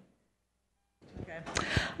 Okay.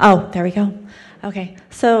 Oh, there we go. Okay,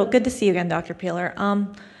 so good to see you again, Dr. Peeler.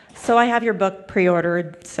 So I have your book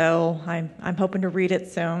pre-ordered, so I'm hoping to read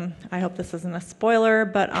it soon. I hope this isn't a spoiler,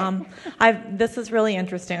 but this is really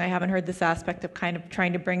interesting. I haven't heard this aspect of kind of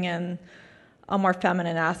trying to bring in a more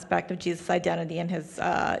feminine aspect of Jesus' identity and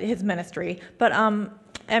his ministry. But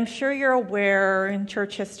I'm sure you're aware in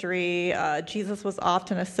church history, Jesus was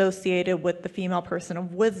often associated with the female person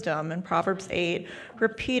of wisdom in Proverbs 8,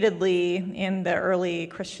 repeatedly in the early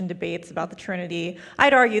Christian debates about the Trinity.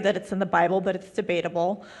 I'd argue that it's in the Bible, but it's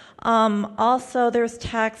debatable. Also, there's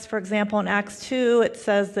text, for example, in Acts 2, it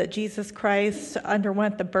says that Jesus Christ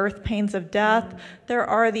underwent the birth pains of death. There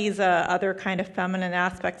are these other kind of feminine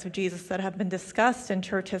aspects of Jesus that have been discussed in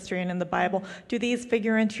church history and in the Bible. Do these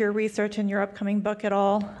figure into your research in your upcoming book at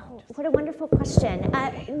all? Oh, what a wonderful question.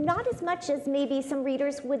 Not as much as maybe some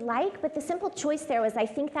readers would like, but the simple choice there was I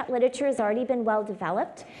think that literature has already been well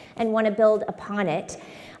developed and want to build upon it.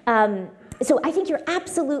 So I think you're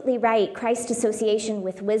absolutely right, Christ's association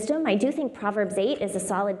with wisdom. I do think Proverbs 8 is a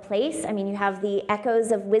solid place. I mean, you have the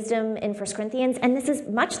echoes of wisdom in 1 Corinthians, and this is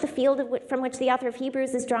much the field from which the author of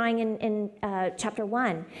Hebrews is drawing in chapter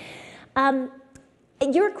 1.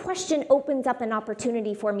 Your question opens up an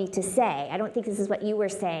opportunity for me to say, I don't think this is what you were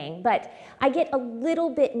saying, but I get a little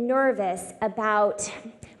bit nervous about,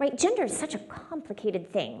 right, gender is such a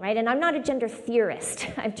complicated thing, right? And I'm not a gender theorist.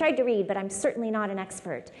 I've tried to read, but I'm certainly not an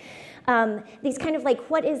expert. These kind of like,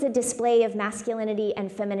 what is a display of masculinity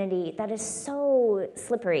and femininity? That is so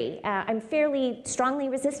slippery. I'm fairly strongly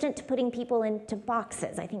resistant to putting people into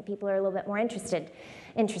boxes. I think people are a little bit more interesting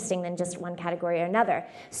than just one category or another.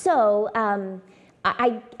 So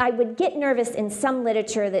I would get nervous in some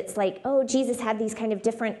literature that's like, oh, Jesus had these kind of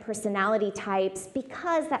different personality types,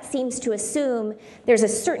 because that seems to assume there's a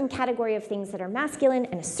certain category of things that are masculine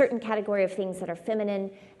and a certain category of things that are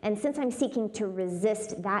feminine. And since I'm seeking to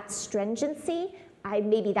resist that stringency,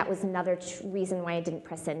 maybe that was another reason why I didn't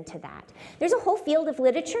press into that. There's a whole field of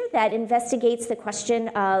literature that investigates the question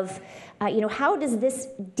of, how does this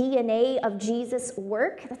DNA of Jesus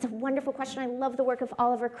work? That's a wonderful question. I love the work of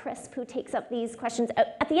Oliver Crisp, who takes up these questions.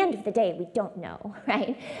 At the end of the day, we don't know,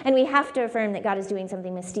 right? And we have to affirm that God is doing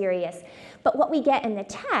something mysterious. But what we get in the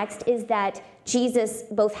text is that Jesus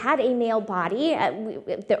both had a male body,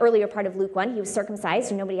 the earlier part of Luke 1, he was circumcised,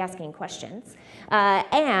 so nobody asking questions,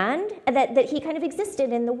 and that he kind of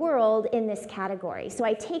existed in the world in this category. So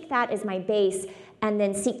I take that as my base and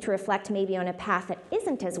then seek to reflect maybe on a path that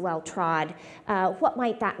isn't as well trod. What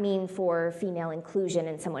might that mean for female inclusion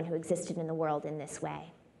and someone who existed in the world in this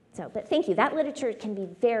way? So, but thank you. That literature can be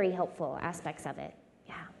very helpful, aspects of it.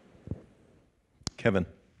 Yeah. Kevin.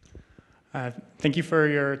 Thank you for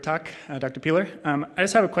your talk, Dr. Peeler. I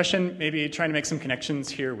just have a question, maybe trying to make some connections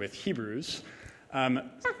here with Hebrews.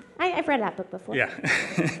 I've read that book before.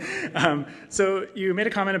 Yeah. So you made a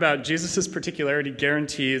comment about Jesus' particularity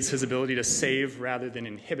guarantees his ability to save rather than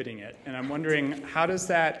inhibiting it. And I'm wondering, how does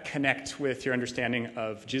that connect with your understanding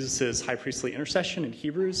of Jesus' high priestly intercession in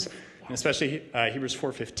Hebrews, and especially Hebrews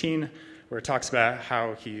 4:15, where it talks about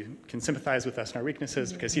how he can sympathize with us in our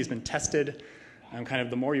weaknesses because he's been tested. Kind of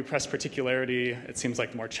the more you press particularity, it seems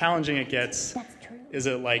like the more challenging it gets. That's true. Is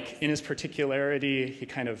it like in his particularity, he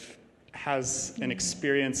kind of has an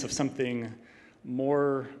experience of something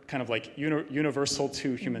more kind of like universal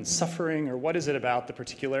to human suffering? Or what is it about the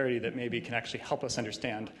particularity that maybe can actually help us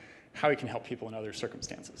understand how he can help people in other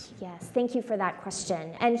circumstances? Yes, thank you for that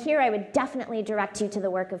question. And here I would definitely direct you to the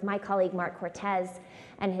work of my colleague Mark Cortez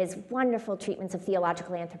and his wonderful treatments of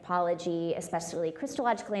theological anthropology, especially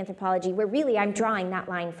Christological anthropology, where really I'm drawing that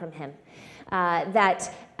line from him,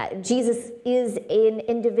 that Jesus is an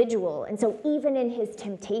individual. And so even in his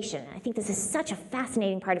temptation, I think this is such a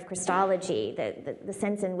fascinating part of Christology, the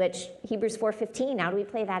sense in which Hebrews 4:15, how do we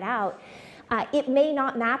play that out? It may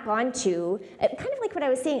not map onto, kind of like what I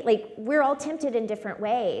was saying, like we're all tempted in different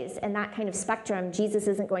ways, and that kind of spectrum, Jesus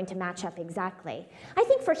isn't going to match up exactly. I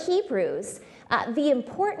think for Hebrews, the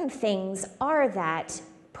important things are that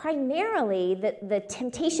primarily the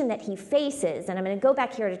temptation that he faces, and I'm going to go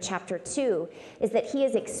back here to chapter 2, is that he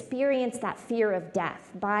has experienced that fear of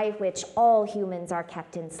death by which all humans are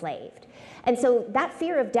kept enslaved. And so that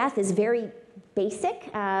fear of death is very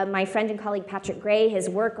basic. My friend and colleague Patrick Gray, his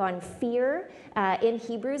work on fear in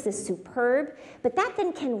Hebrews is superb, but that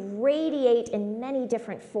then can radiate in many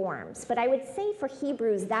different forms. But I would say for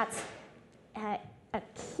Hebrews, that's a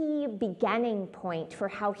key beginning point for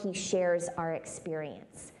how he shares our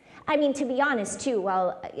experience. I mean, to be honest, too,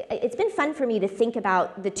 well, it's been fun for me to think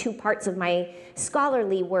about the two parts of my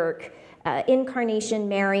scholarly work, Incarnation,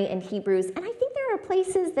 Mary, and Hebrews, and I think there are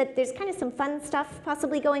places that there's kind of some fun stuff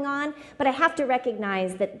possibly going on, but I have to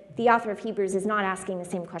recognize that the author of Hebrews is not asking the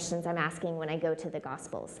same questions I'm asking when I go to the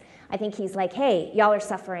Gospels. I think he's like, hey, y'all are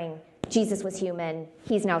suffering, Jesus was human,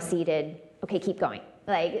 he's now seated, okay, keep going.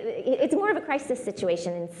 Like, it's more of a crisis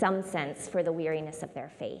situation in some sense for the weariness of their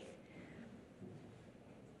faith.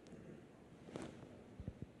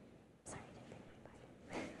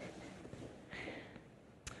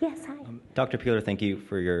 Yes, hi. Dr. Peeler, thank you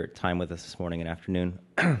for your time with us this morning and afternoon.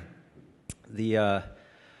 The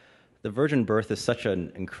virgin birth is such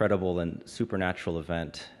an incredible and supernatural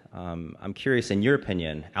event. I'm curious, in your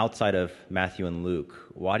opinion, outside of Matthew and Luke,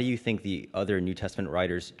 why do you think the other New Testament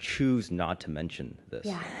writers choose not to mention this?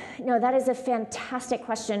 Yeah, no, that is a fantastic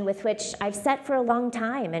question with which I've sat for a long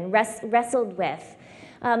time and wrestled with.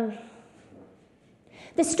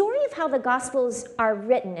 The story of how the Gospels are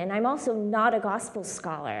written, and I'm also not a Gospel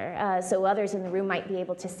scholar, so others in the room might be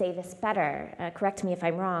able to say this better. Correct me if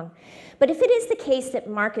I'm wrong. But if it is the case that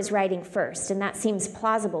Mark is writing first, and that seems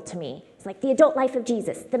plausible to me, it's like the adult life of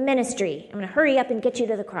Jesus, the ministry, I'm going to hurry up and get you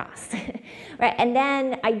to the cross. Right? And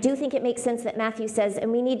then I do think it makes sense that Matthew says,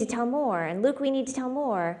 and we need to tell more, and Luke, we need to tell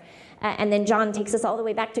more, and then John takes us all the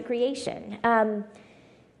way back to creation.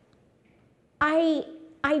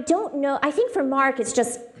 I don't know. I think for Mark, it's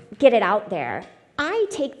just get it out there. I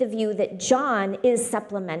take the view that John is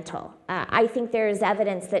supplemental. I think there is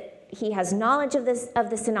evidence that he has knowledge of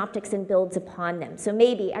the synoptics and builds upon them. So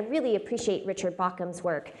maybe, I really appreciate Richard Bauckham's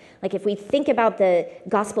work. Like if we think about the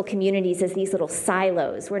gospel communities as these little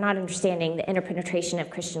silos, we're not understanding the interpenetration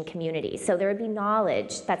of Christian communities. So there would be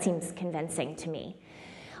knowledge. That seems convincing to me.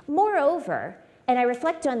 Moreover, and I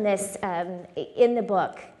reflect on this in the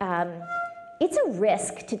book, it's a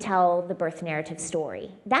risk to tell the birth narrative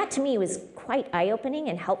story. That to me was quite eye-opening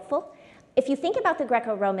and helpful. If you think about the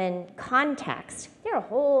Greco-Roman context, there are a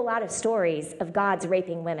whole lot of stories of gods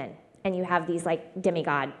raping women, and you have these like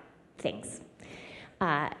demigod things.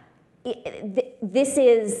 This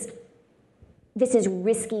is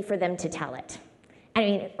risky for them to tell it. I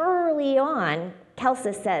mean, early on,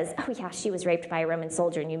 Celsus says, oh yeah, she was raped by a Roman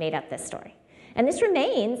soldier and you made up this story. And this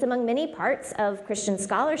remains among many parts of Christian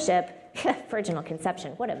scholarship. Virginal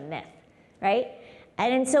conception, what a myth, right?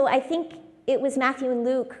 And so I think it was Matthew and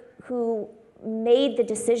Luke who made the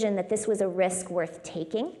decision that this was a risk worth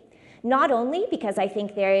taking, not only because I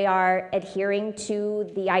think they are adhering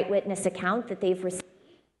to the eyewitness account that they've received,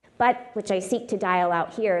 but, which I seek to dial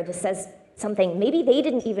out here, this says something maybe they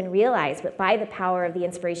didn't even realize, but by the power of the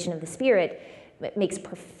inspiration of the Spirit, it makes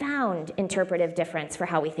profound interpretive difference for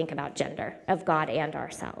how we think about gender, of God and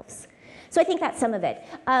ourselves. So I think that's some of it.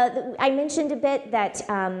 I mentioned a bit that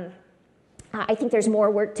I think there's more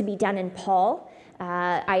work to be done in Paul. When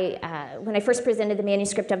I first presented the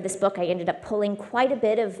manuscript of this book, I ended up pulling quite a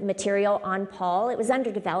bit of material on Paul. It was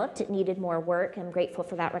underdeveloped. It needed more work. I'm grateful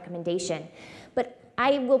for that recommendation. But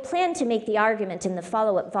I will plan to make the argument in the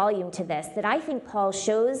follow-up volume to this that I think Paul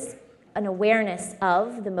shows an awareness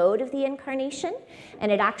of the mode of the incarnation,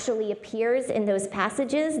 and it actually appears in those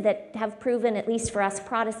passages that have proven, at least for us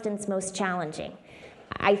Protestants, most challenging.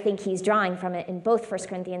 I think he's drawing from it in both 1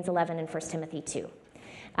 Corinthians 11 and 1 Timothy 2.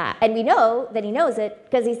 And we know that he knows it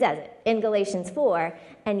because he says it in Galatians 4,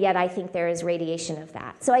 and yet I think there is radiation of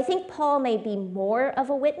that. So I think Paul may be more of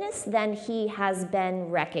a witness than he has been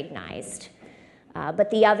recognized. But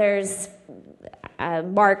the others,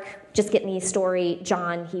 Mark, just getting the story,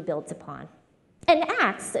 John, he builds upon. And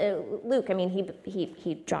Acts, Luke, I mean,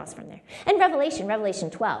 he draws from there. And Revelation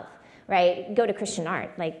 12, right? Go to Christian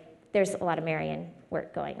art. Like, there's a lot of Marian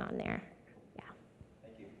work going on there. Yeah.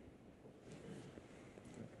 Thank you.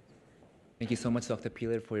 Thank you so much, Dr.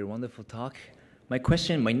 Peeler, for your wonderful talk. My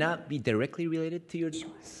question might not be directly related to your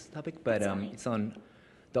topic, but it's on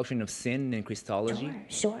doctrine of sin and Christology.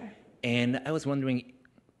 Sure. And I was wondering,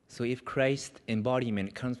 so if Christ's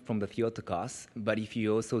embodiment comes from the Theotokos, but if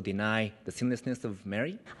you also deny the sinlessness of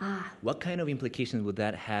Mary, what kind of implications would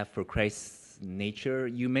that have for Christ's nature?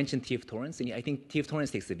 You mentioned T.F. Torrance, and I think T.F.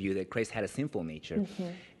 Torrance takes the view that Christ had a sinful nature. Mm-hmm.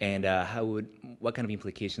 And what kind of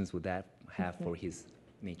implications would that have for his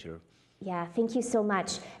nature? Yeah, thank you so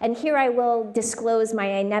much. And here I will disclose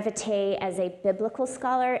my naivete as a biblical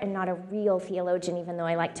scholar and not a real theologian, even though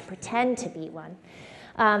I like to pretend to be one.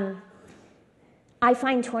 I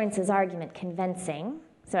find Torrance's argument convincing,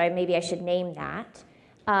 so maybe I should name that.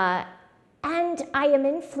 And I am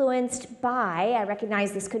influenced by, I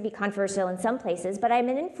recognize this could be controversial in some places, but I'm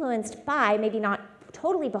influenced by, maybe not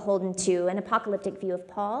totally beholden to, an apocalyptic view of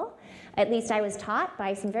Paul. At least I was taught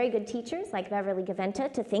by some very good teachers like Beverly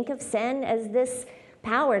Gaventa to think of sin as this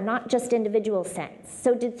power, not just individual sins.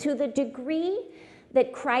 So to the degree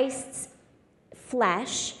that Christ's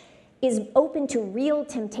flesh is open to real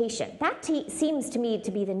temptation, that seems to me to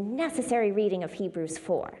be the necessary reading of Hebrews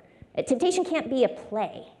 4. Temptation can't be a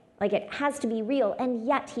play. Like, it has to be real, and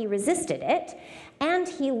yet he resisted it, and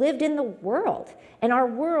he lived in the world. And our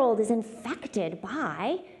world is infected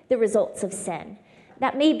by the results of sin.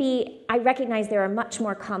 That may be, I recognize there are much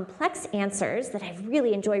more complex answers that I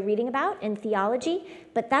really enjoy reading about in theology,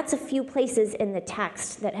 but that's a few places in the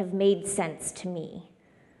text that have made sense to me.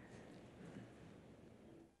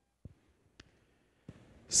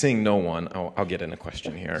 Seeing no one, I'll get in a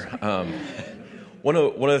question here. One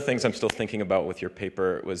of the things I'm still thinking about with your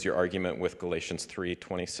paper was your argument with Galatians 3,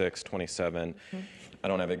 26, 27. Mm-hmm. I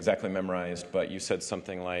don't have it exactly memorized, but you said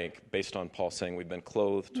something like, based on Paul saying we've been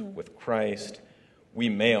clothed with Christ, we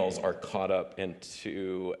males are caught up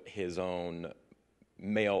into his own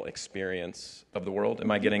male experience of the world. Am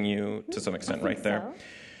I getting you to some extent right there?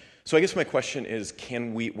 So I guess my question is,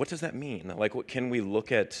 what does that mean? Like, what can we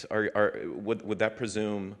look at, would that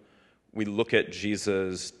presume we look at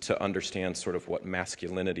Jesus to understand sort of what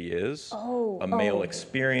masculinity is, a male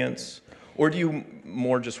experience? Or do you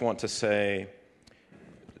more just want to say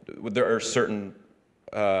there are certain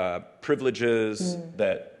privileges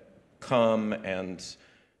that come and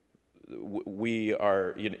we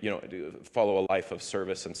are, follow a life of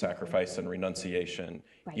service and sacrifice and renunciation,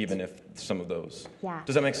 even if some of those. Yeah.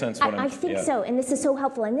 Does that make sense? I think so, and this is so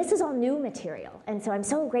helpful, and this is all new material, and so I'm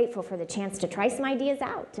so grateful for the chance to try some ideas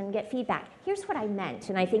out and get feedback. Here's what I meant,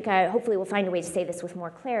 and I think hopefully we'll find a way to say this with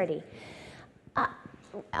more clarity.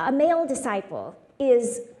 A male disciple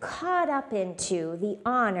is caught up into the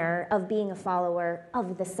honor of being a follower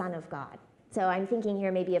of the Son of God. So I'm thinking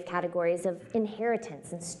here maybe of categories of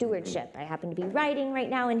inheritance and stewardship. I happen to be writing right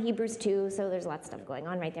now in Hebrews 2, so there's lots of stuff going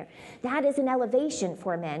on right there. That is an elevation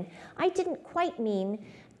for men. I didn't quite mean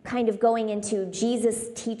kind of going into Jesus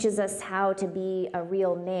teaches us how to be a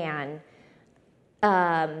real man.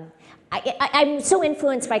 I'm so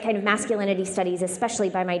influenced by kind of masculinity studies, especially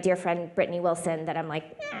by my dear friend Brittany Wilson, that I'm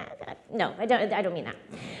like, no, I don't mean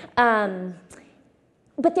that.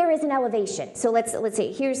 But there is an elevation. So let's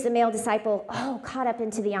say, here's the male disciple, caught up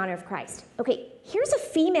into the honor of Christ. Okay, here's a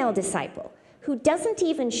female disciple who doesn't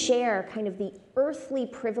even share kind of the earthly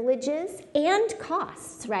privileges and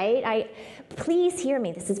costs, right? Please hear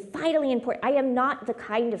me. This is vitally important. I am not the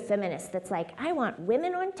kind of feminist that's like, I want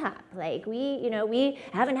women on top. Like, we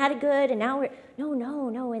haven't had it good, and now we're...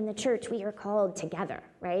 No. In the church, we are called together,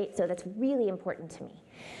 right? So that's really important to me.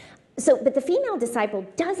 But the female disciple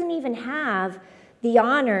doesn't even have the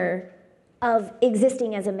honor of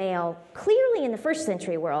existing as a male, clearly in the first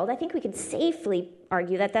century world. I think we could safely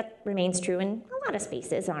argue that remains true in a lot of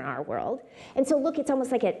spaces on our world. And so look, it's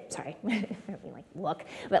almost like I don't mean like look,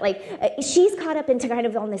 but like she's caught up into kind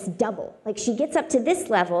of on this double. Like, she gets up to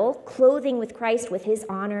this level, clothing with Christ with his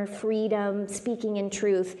honor, freedom, speaking in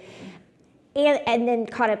truth, and then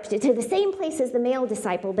caught up to the same place as the male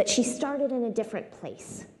disciple, but she started in a different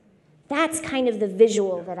place. That's kind of the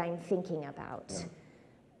visual that I'm thinking about.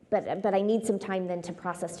 But I need some time then to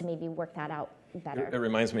process, to maybe work that out better. It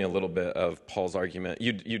reminds me a little bit of Paul's argument.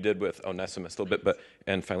 You did with Onesimus a little bit,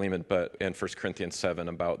 and Philemon, but in 1 Corinthians 7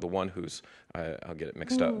 about the one who's, I'll get it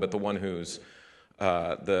mixed up, but the one who's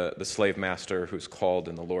the slave master who's called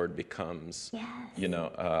and the Lord becomes, there's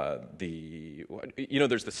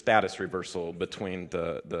the status reversal between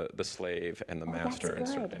the slave and the master.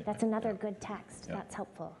 That's good. That's another good text. Yeah. That's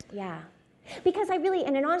helpful. Yeah. Because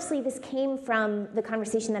and honestly, this came from the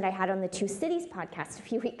conversation that I had on the Two Cities podcast a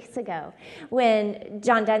few weeks ago when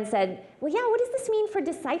John Dunn said, well, yeah, what does this mean for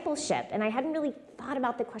discipleship? And I hadn't really thought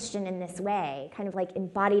about the question in this way, kind of like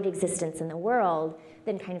embodied existence in the world,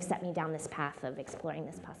 then kind of set me down this path of exploring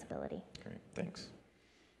this possibility. Great, thanks.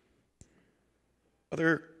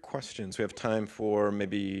 Other questions? We have time for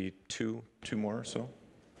maybe two more or so.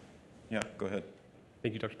 Yeah, go ahead.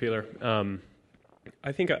 Thank you, Dr. Peeler.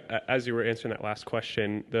 I think as you were answering that last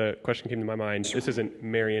question, the question came to my mind. This isn't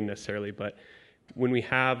Marian necessarily, but when we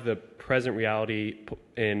have the present reality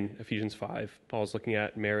in Ephesians 5, Paul's looking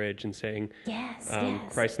at marriage and saying,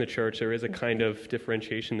 Christ in the church, there is a kind of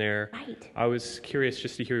differentiation there. Right. I was curious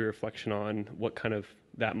just to hear your reflection on what kind of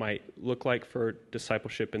that might look like for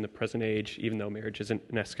discipleship in the present age, even though marriage isn't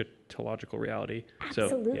an eschatological reality.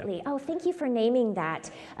 Absolutely. So, yeah. Oh, thank you for naming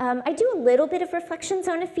that. I do a little bit of reflections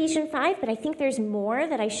on Ephesians 5, but I think there's more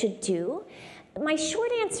that I should do. My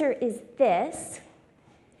short answer is this.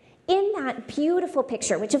 In that beautiful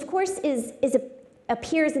picture, which of course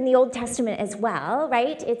appears in the Old Testament as well,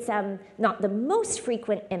 right? It's not the most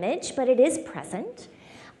frequent image, but it is present.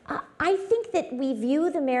 I think that we view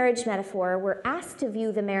the marriage metaphor, we're asked to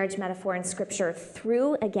view the marriage metaphor in Scripture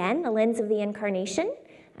through, again, the lens of the incarnation.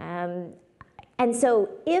 And so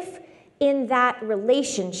if in that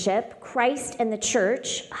relationship, Christ and the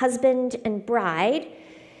church, husband and bride,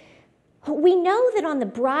 we know that on the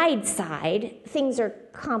bride side, things are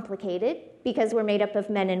complicated because we're made up of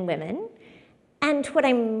men and women. And what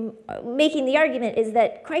I'm making the argument is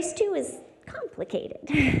that Christ too is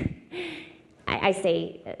complicated. I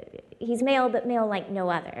say he's male, but male like no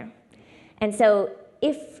other. And so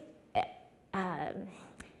if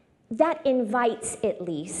that invites at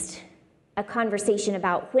least a conversation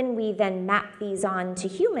about when we then map these on to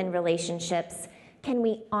human relationships, can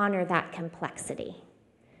we honor that complexity?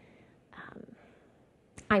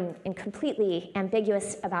 I'm completely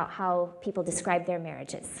ambiguous about how people describe their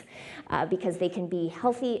marriages because they can be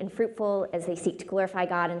healthy and fruitful as they seek to glorify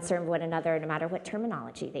God and serve one another no matter what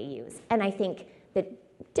terminology they use. And I think that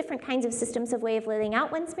different kinds of systems of way of living out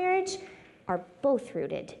one's marriage are both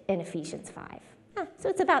rooted in Ephesians 5. So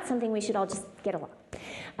it's about something we should all just get along.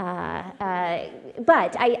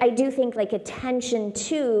 But I do think like attention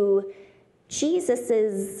to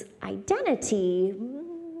Jesus's identity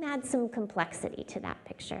add some complexity to that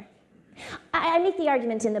picture. I make the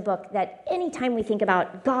argument in the book that anytime we think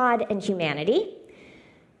about God and humanity,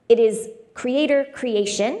 it is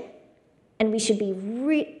creator-creation, and we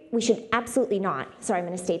should absolutely not, sorry, I'm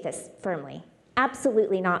going to state this firmly,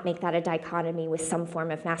 absolutely not make that a dichotomy with some form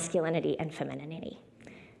of masculinity and femininity.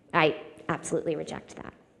 I absolutely reject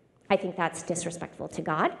that. I think that's disrespectful to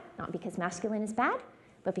God, not because masculine is bad,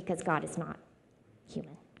 but because God is not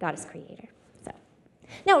human. God is creator.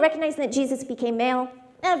 Now, recognizing that Jesus became male,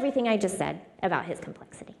 everything I just said about his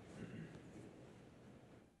complexity.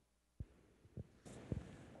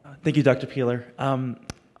 Thank you, Dr. Peeler. I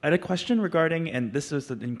had a question regarding, and this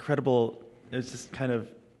was an incredible, it was just kind of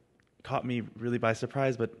caught me really by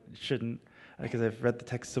surprise, but it shouldn't, because I've read the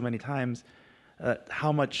text so many times,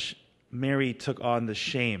 how much Mary took on the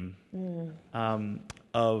shame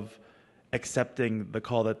of accepting the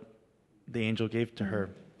call that the angel gave to her.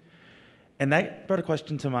 And that brought a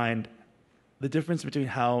question to mind, the difference between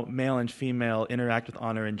how male and female interact with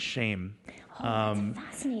honor and shame. That's a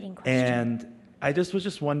fascinating question. And I was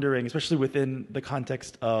just wondering, especially within the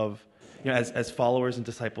context of, as followers and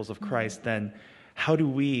disciples of Christ, then how do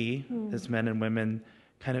we, as men and women,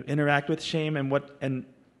 kind of interact with shame and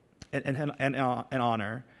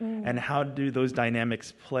honor, and how do those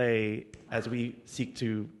dynamics play as we seek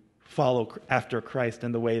to follow after Christ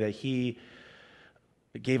in the way that he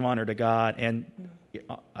gave honor to God and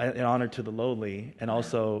honor to the lowly, and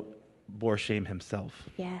also bore shame himself?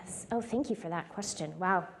 Yes. Oh, thank you for that question.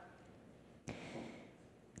 Wow.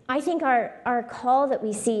 I think our call that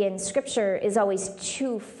we see in Scripture is always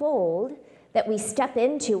twofold, that we step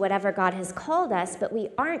into whatever God has called us, but we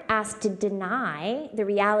aren't asked to deny the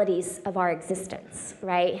realities of our existence,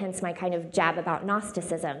 right? Hence my kind of jab about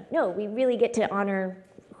Gnosticism. No, we really get to honor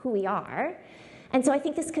who we are. And so I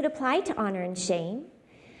think this could apply to honor and shame.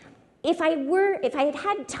 if I had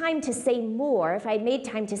had time to say more, if I had made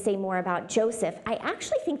time to say more about Joseph, I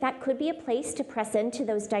actually think that could be a place to press into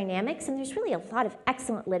those dynamics, and there's really a lot of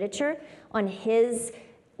excellent literature on his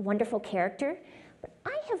wonderful character. But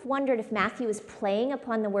I have wondered if Matthew is playing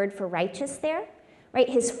upon the word for righteous there, right?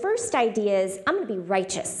 His first idea is, I'm going to be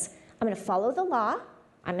righteous. I'm going to follow the law.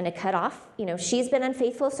 I'm going to cut off, she's been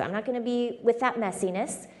unfaithful, so I'm not going to be with that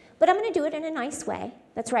messiness, but I'm going to do it in a nice way.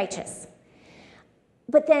 That's righteous.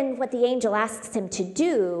 But then what the angel asks him to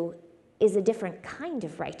do is a different kind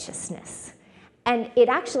of righteousness. And it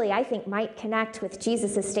actually, I think, might connect with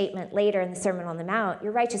Jesus' statement later in the Sermon on the Mount,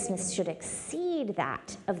 your righteousness should exceed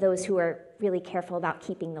that of those who are really careful about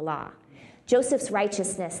keeping the law. Joseph's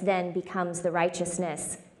righteousness then becomes the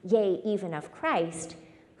righteousness, yea, even of Christ,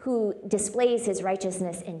 who displays his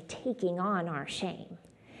righteousness in taking on our shame.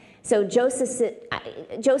 So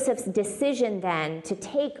Joseph's decision then to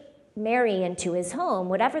take Mary into his home,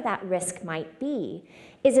 whatever that risk might be,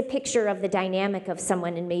 is a picture of the dynamic of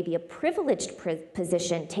someone in maybe a privileged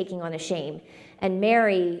position taking on a shame, and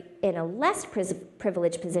Mary in a less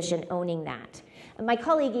privileged position owning that. And my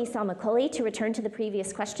colleague Esau McCulley, to return to the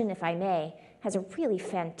previous question, if I may, has a really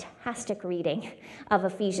fantastic reading of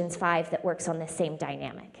Ephesians 5 that works on this same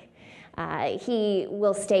dynamic. He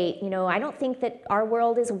will state, I don't think that our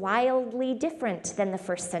world is wildly different than the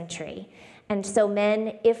first century. And so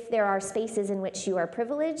men, if there are spaces in which you are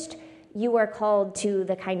privileged, you are called to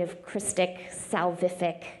the kind of Christic,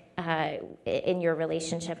 salvific in your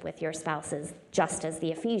relationship with your spouses, just as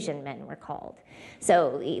the Ephesian men were called.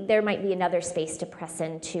 So there might be another space to press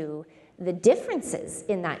into the differences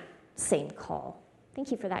in that same call.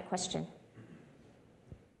 Thank you for that question.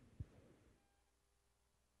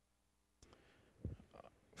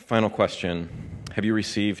 Final question. Have you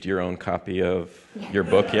received your own copy of your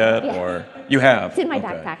book yet? Yeah. Or you have? It's in my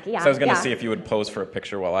backpack, yeah. So I was going to see if you would pose for a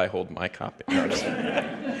picture while I hold my copy.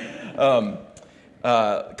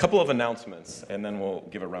 A couple of announcements, and then we'll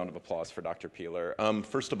give a round of applause for Dr. Peeler.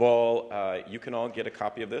 First of all, you can all get a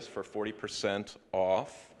copy of this for 40%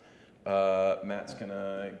 off. Matt's going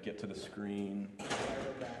to get to the screen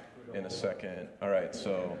in a second. All right,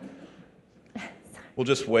 so we'll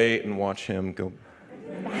just wait and watch him go.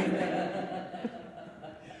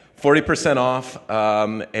 40% off,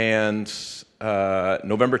 and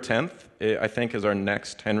November 10th, I think, is our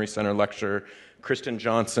next Henry Center lecture. Kristen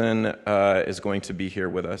Johnson is going to be here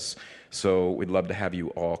with us, so we'd love to have you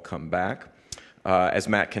all come back. As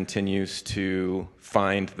Matt continues to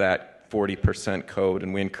find that 40% code,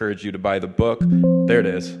 and we encourage you to buy the book. There it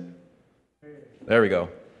is. There we go.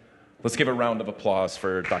 Let's give a round of applause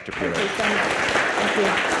for Dr. Peeler.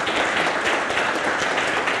 Thank you.